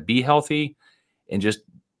 He's got to be healthy, and just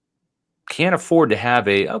can't afford to have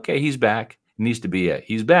he's back. It needs to be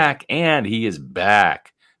he's back, and he is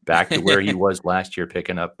back to where he was last year,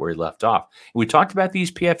 picking up where he left off. And we talked about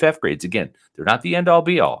these PFF grades. Again, they're not the end all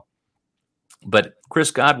be all, but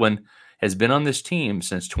Chris Godwin has been on this team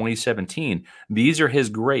since 2017. These are his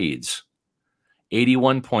grades.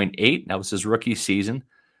 81.8. That was his rookie season.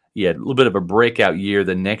 He had a little bit of a breakout year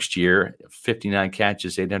the next year, 59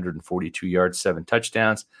 catches, 842 yards, 7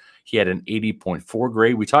 touchdowns. He had an 80.4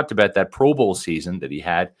 grade. We talked about that Pro Bowl season that he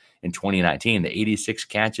had in 2019, the 86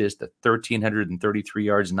 catches, the 1,333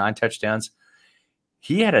 yards, 9 touchdowns.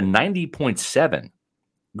 He had a 90.7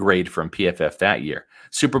 grade from PFF that year.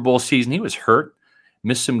 Super Bowl season, he was hurt,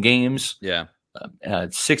 missed some games. Yeah.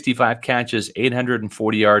 65 catches,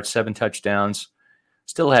 840 yards, 7 touchdowns.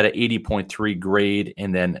 Still had an 80.3 grade.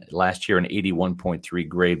 And then last year, an 81.3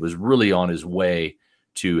 grade. Was really on his way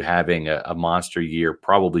to having a monster year.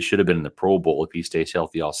 Probably should have been in the Pro Bowl if he stays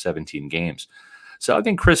healthy all 17 games. So I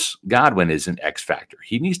think Chris Godwin is an X factor.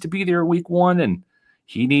 He needs to be there week 1, and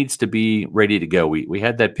he needs to be ready to go. We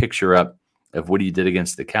had that picture up of what he did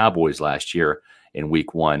against the Cowboys last year in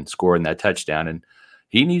week 1, scoring that touchdown. And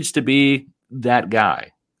he needs to be that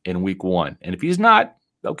guy in week 1. And if he's not,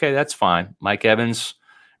 okay, that's fine. Mike Evans,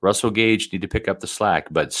 Russell Gage need to pick up the slack.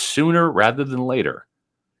 But sooner rather than later,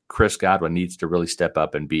 Chris Godwin needs to really step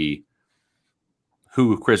up and be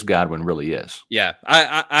who Chris Godwin really is. Yeah,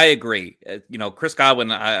 I agree. Chris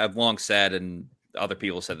Godwin, I've long said, and other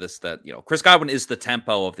people said this, that, Chris Godwin is the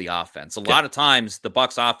tempo of the offense. A lot of times the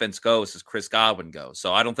Bucs offense goes as Chris Godwin goes.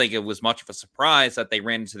 So I don't think it was much of a surprise that they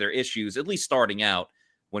ran into their issues, at least starting out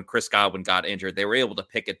when Chris Godwin got injured. They were able to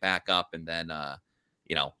pick it back up, and then, a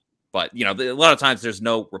lot of times there's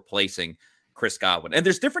no replacing Chris Godwin. And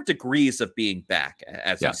there's different degrees of being back,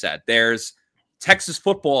 as you said. There's Texas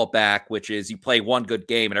football back, which is you play one good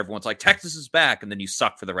game and everyone's like, Texas is back, and then you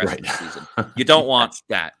suck for the rest of the season. You don't want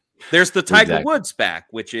that. There's the Tiger Woods back,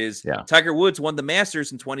 which is Tiger Woods won the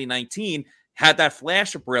Masters in 2019, had that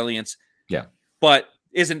flash of brilliance, but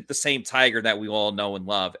isn't the same Tiger that we all know and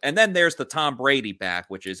love. And then there's the Tom Brady back,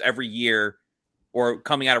 which is every year or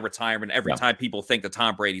coming out of retirement, every time people think that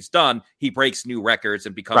Tom Brady's done, he breaks new records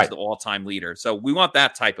and becomes the all-time leader. So we want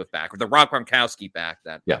that type of back, or the Rob Gronkowski back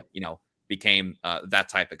that, became that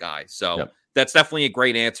type of guy. So that's definitely a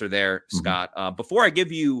great answer there, Scott. Before I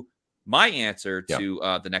give you my answer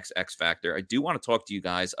to the next X Factor, I do want to talk to you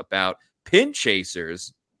guys about Pin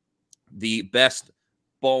Chasers, the best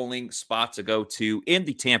bowling spot to go to in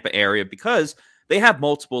the Tampa area, because they have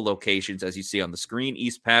multiple locations, as you see on the screen: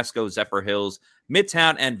 East Pasco, Zephyr Hills,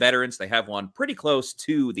 Midtown, and Veterans. They have one pretty close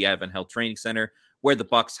to the Advent Health Training Center, where the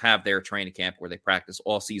Bucs have their training camp, where they practice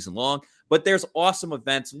all season long. But there's awesome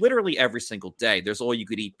events literally every single day. There's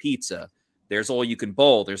all-you-could-eat pizza. There's all-you-can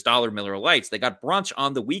bowl. There's Dollar Miller Lights. They got brunch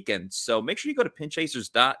on the weekends. So make sure you go to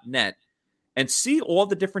pinchasers.net and see all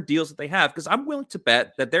the different deals that they have, because I'm willing to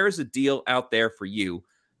bet that there is a deal out there for you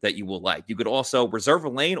that you will like. You could also reserve a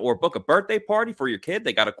lane or book a birthday party for your kid.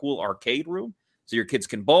 They got a cool arcade room so your kids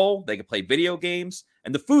can bowl. They can play video games.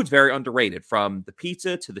 And the food's very underrated, from the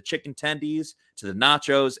pizza to the chicken tendies to the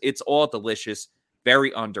nachos. It's all delicious,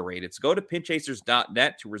 very underrated. So go to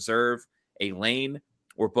pinchasers.net to reserve a lane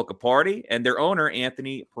or book a party. And their owner,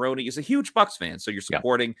 Anthony Peroni, is a huge Bucs fan. So you're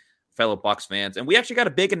supporting fellow Bucs fans. And we actually got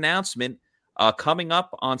a big announcement coming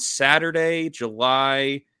up on Saturday,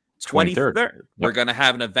 July 23rd. We're going to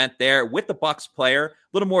have an event there with the Bucs player. A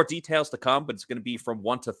little more details to come, but it's going to be from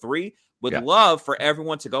 1 to 3. Would love for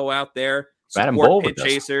everyone to go out there, support Pin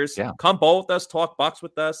Chasers, come bowl with us, talk Bucs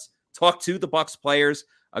with us, talk to the Bucs players.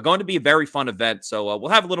 Going to be a very fun event. So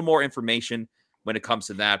we'll have a little more information when it comes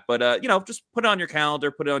to that. But, just put it on your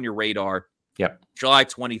calendar, put it on your radar. July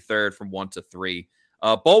 23rd from 1 to 3.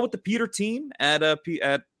 Bowl with the Peter team at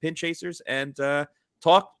Pin Chasers, and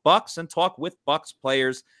talk Bucs and talk with Bucs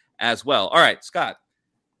players as well. All right, Scott,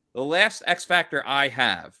 the last X Factor I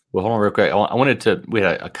have. Well, hold on real quick. I wanted to, we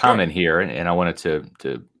had a comment here, and I wanted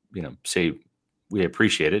to say we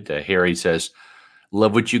appreciate it. Harry says,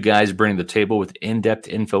 love what you guys bring to the table with in-depth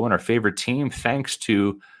info on our favorite team. Thanks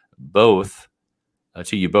to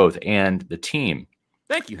you both and the team.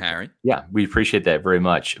 Thank you, Harry. Yeah, we appreciate that very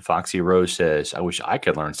much. Foxy Rose says, I wish I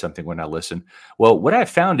could learn something when I listen. Well, what I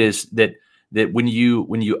found is that when you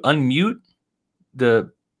unmute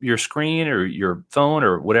your screen or your phone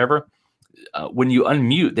or whatever, when you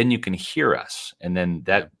unmute, then you can hear us. And then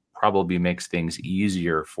that probably makes things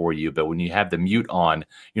easier for you. But when you have the mute on,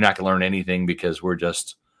 you're not going to learn anything, because we're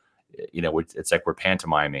just, it's like we're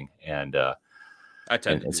pantomiming. And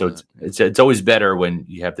so it's always better when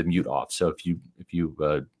you have the mute off. So if you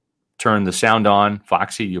turn the sound on,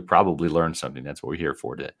 Foxy, you'll probably learn something. That's what we're here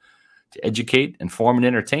for, to educate, inform, and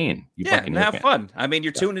entertain. And have fun. I mean,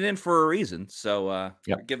 you're tuning in for a reason. So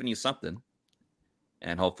we're giving you something.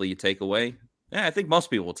 And hopefully you take away. Yeah, I think most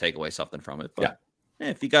people will take away something from it. But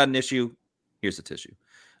if you got an issue, here's a tissue.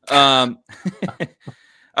 All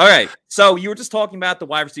right. So you were just talking about the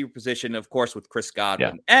wide receiver position, of course, with Chris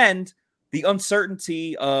Godwin. And the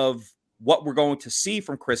uncertainty of what we're going to see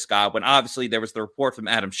from Chris Godwin. Obviously, there was the report from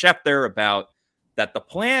Adam Schefter about that the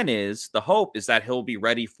hope is that he'll be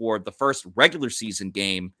ready for the first regular season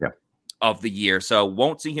game of the year. So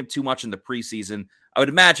won't see him too much in the preseason. I would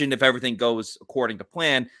imagine if everything goes according to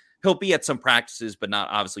plan, he'll be at some practices, but not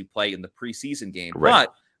obviously play in the preseason game. Right.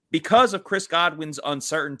 But because of Chris Godwin's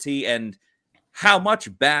uncertainty and how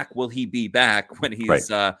much back will he be back when he's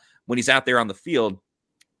out there on the field,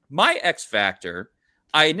 my X factor,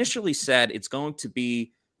 I initially said it's going to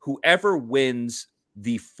be whoever wins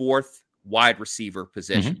the fourth wide receiver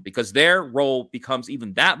position, because their role becomes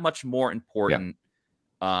even that much more important.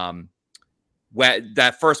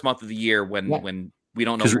 That first month of the year when we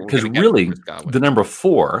don't know, because really the number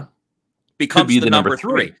 4 becomes be the number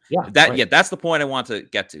 3. Yeah, that's the point I want to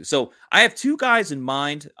get to. So I have 2 guys in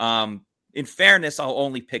mind. In fairness, I'll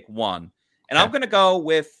only pick one, and I'm going to go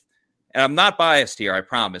with. And I'm not biased here, I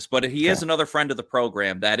promise, but he is another friend of the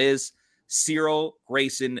program. That is Cyril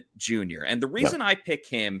Grayson Jr. And the reason I pick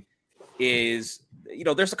him is,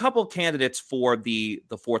 there's a couple of candidates for the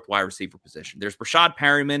fourth wide receiver position. There's Rashad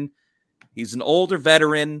Perryman. He's an older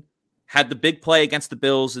veteran, had the big play against the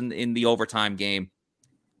Bills in the overtime game.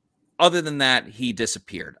 Other than that, he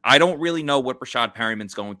disappeared. I don't really know what Rashad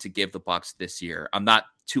Perryman's going to give the Bucs this year. I'm not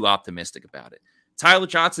too optimistic about it. Tyler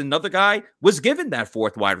Johnson, another guy, was given that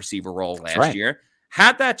fourth wide receiver role last year,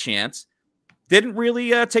 had that chance, didn't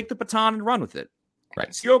really take the baton and run with it.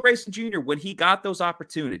 Right. Cyril Grayson Jr., when he got those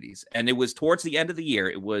opportunities, and it was towards the end of the year,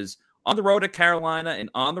 it was on the road at Carolina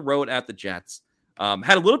and on the road at the Jets.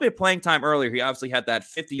 Had a little bit of playing time earlier. He obviously had that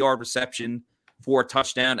 50-yard reception for a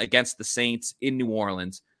touchdown against the Saints in New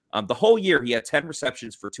Orleans. The whole year, he had 10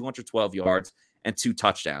 receptions for 212 yards and 2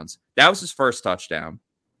 touchdowns. That was his first touchdown.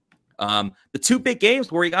 The 2 big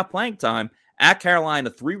games where he got playing time at Carolina,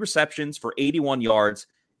 3 receptions for 81 yards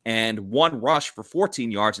and 1 rush for 14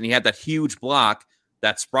 yards. And he had that huge block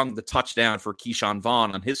that sprung the touchdown for Keyshawn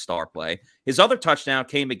Vaughn on his star play. His other touchdown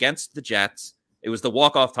came against the Jets. It was the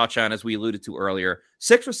walk-off touchdown, as we alluded to earlier.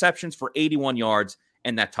 6 receptions for 81 yards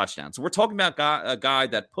and that touchdown. So we're talking about a guy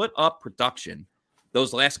that put up production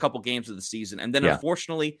those last couple games of the season. And then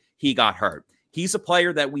unfortunately, he got hurt. He's a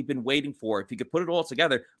player that we've been waiting for. If he could put it all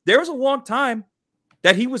together, there was a long time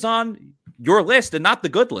that he was on your list and not the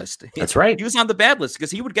good list. That's right. He was on the bad list because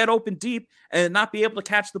he would get open deep and not be able to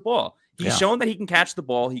catch the ball. He's shown that he can catch the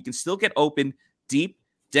ball. He can still get open deep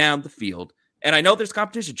down the field. And I know there's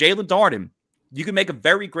competition. Jalen Darden, you can make a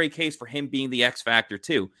very great case for him being the X factor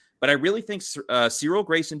too. But I really think Cyril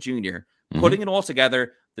Grayson Jr., putting it all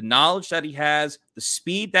together, the knowledge that he has, the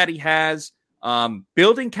speed that he has,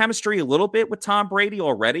 building chemistry a little bit with Tom Brady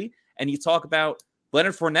already. And you talk about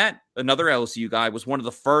Leonard Fournette, another LSU guy, was one of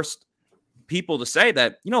the first people to say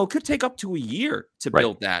that, it could take up to a year to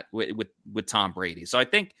build that with Tom Brady. So I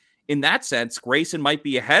think in that sense, Grayson might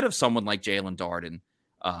be ahead of someone like Jalen Darden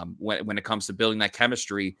when it comes to building that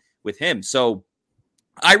chemistry with him. So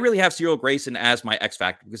I really have Cyril Grayson as my X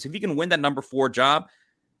factor, because if he can win that number 4 job,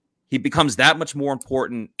 he becomes that much more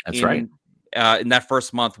important. In that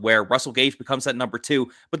first month, where Russell Gage becomes that number 2.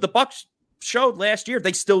 But the Bucs showed last year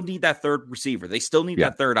they still need that third receiver. They still need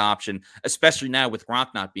that third option, especially now with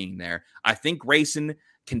Gronk not being there. I think Grayson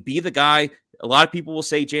can be the guy. A lot of people will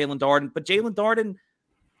say Jalen Darden, but Jalen Darden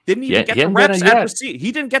didn't even get the reps at receiver.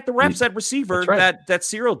 He didn't get the reps at receiver that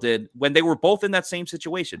Cyril did when they were both in that same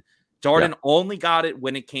situation. Darden only got it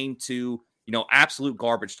when it came to absolute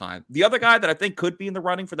garbage time. The other guy that I think could be in the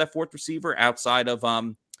running for that fourth receiver outside of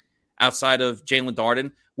Jalen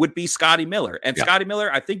Darden would be Scotty Miller. And Scotty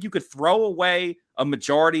Miller, I think you could throw away a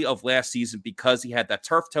majority of last season because he had that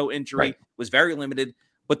turf toe injury, was very limited.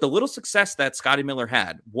 But the little success that Scotty Miller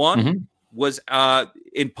had, was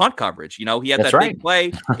in punt coverage. He had that big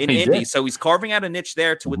play in Indy. So he's carving out a niche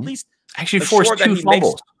there to at least actually forced 2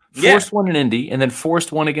 fumbles. Forced one in Indy and then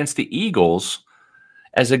forced one against the Eagles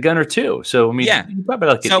as a gunner too. So you talk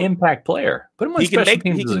about an impact player. Put him on special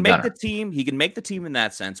teams. He can make the team. He can make the team in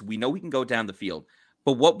that sense. We know he can go down the field.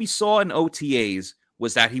 But what we saw in OTAs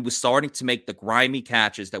was that he was starting to make the grimy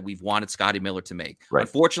catches that we've wanted Scotty Miller to make. Right.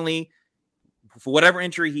 Unfortunately, for whatever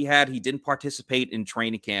injury he had, he didn't participate in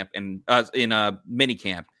training camp and in a mini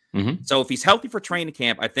camp. So if he's healthy for training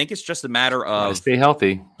camp, I think it's just a matter of stay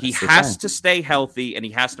healthy. He has to stay healthy, and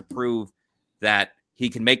he has to prove that he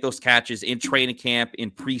can make those catches in training camp,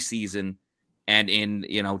 in preseason, and in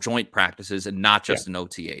joint practices, and not just in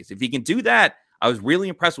OTAs. If he can do that, I was really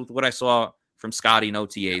impressed with what I saw from Scotty in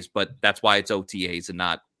OTAs, but that's why it's OTAs and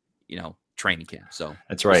not training camp. So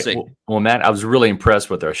that's right. Well, Matt, I was really impressed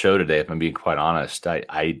with our show today. If I'm being quite honest,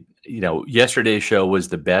 I yesterday's show was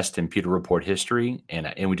the best in Pewter Report history,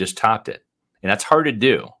 and we just topped it. And that's hard to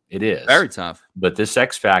do. It is very tough. But this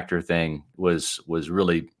X Factor thing was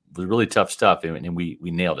really tough stuff, and we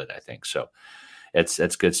nailed it, I think. So that's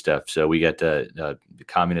good stuff. So we got the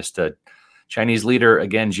communist Chinese leader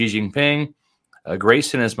again, Xi Jinping.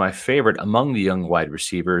 Grayson is my favorite among the young wide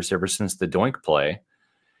receivers ever since the Doink play.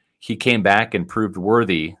 He came back and proved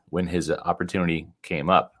worthy when his opportunity came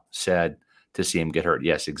up. Sad to see him get hurt.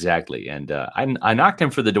 Yes, exactly. And I knocked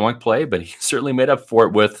him for the Doink play, but he certainly made up for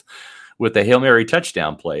it with a Hail Mary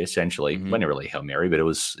touchdown play, essentially. Mm-hmm. Wasn't really Hail Mary, but it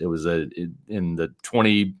was in the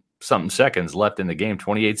 20-something seconds left in the game,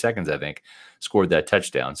 28 seconds, I think, scored that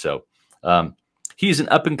touchdown. So he's an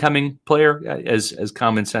up-and-coming player, as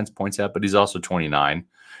Common Sense points out, but he's also 29.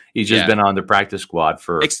 He's just been on the practice squad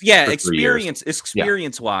for 3 years.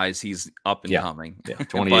 Experience-wise, he's up and coming. Yeah,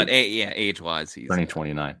 28. But age-wise, he's turning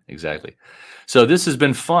 29. Exactly. So this has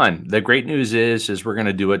been fun. The great news is we're going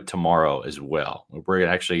to do it tomorrow as well. We're going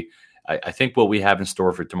to actually, I think what we have in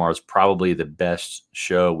store for tomorrow is probably the best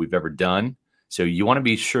show we've ever done. So you want to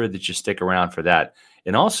be sure that you stick around for that.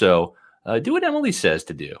 And also, do what Emily says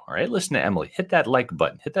to do. All right, listen to Emily. Hit that like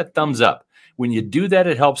button. Hit that thumbs up. When you do that,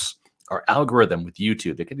 it helps our algorithm with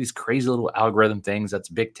YouTube. They get these crazy little algorithm things. That's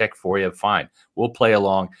big tech for you. Fine. We'll play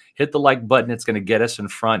along. Hit the like button. It's going to get us in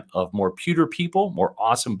front of more pewter people, more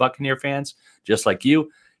awesome Buccaneer fans, just like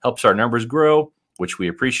you. Helps our numbers grow, which we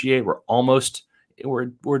appreciate.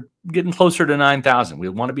 We're getting closer to 9,000. We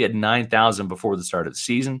want to be at 9,000 before the start of the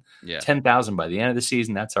season. 10,000 by the end of the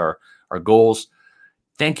season. That's our goals.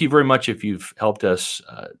 Thank you very much if you've helped us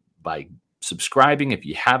by subscribing. If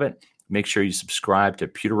you haven't, make sure you subscribe to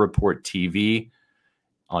Pewter Report TV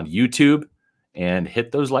on YouTube and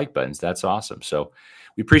hit those like buttons. That's awesome. So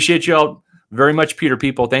we appreciate you all very much, Pewter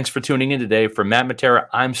people. Thanks for tuning in today. For Matt Matera,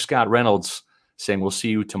 I'm Scott Reynolds, saying we'll see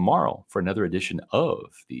you tomorrow for another edition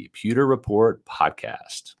of the Pewter Report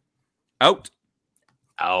podcast. Out.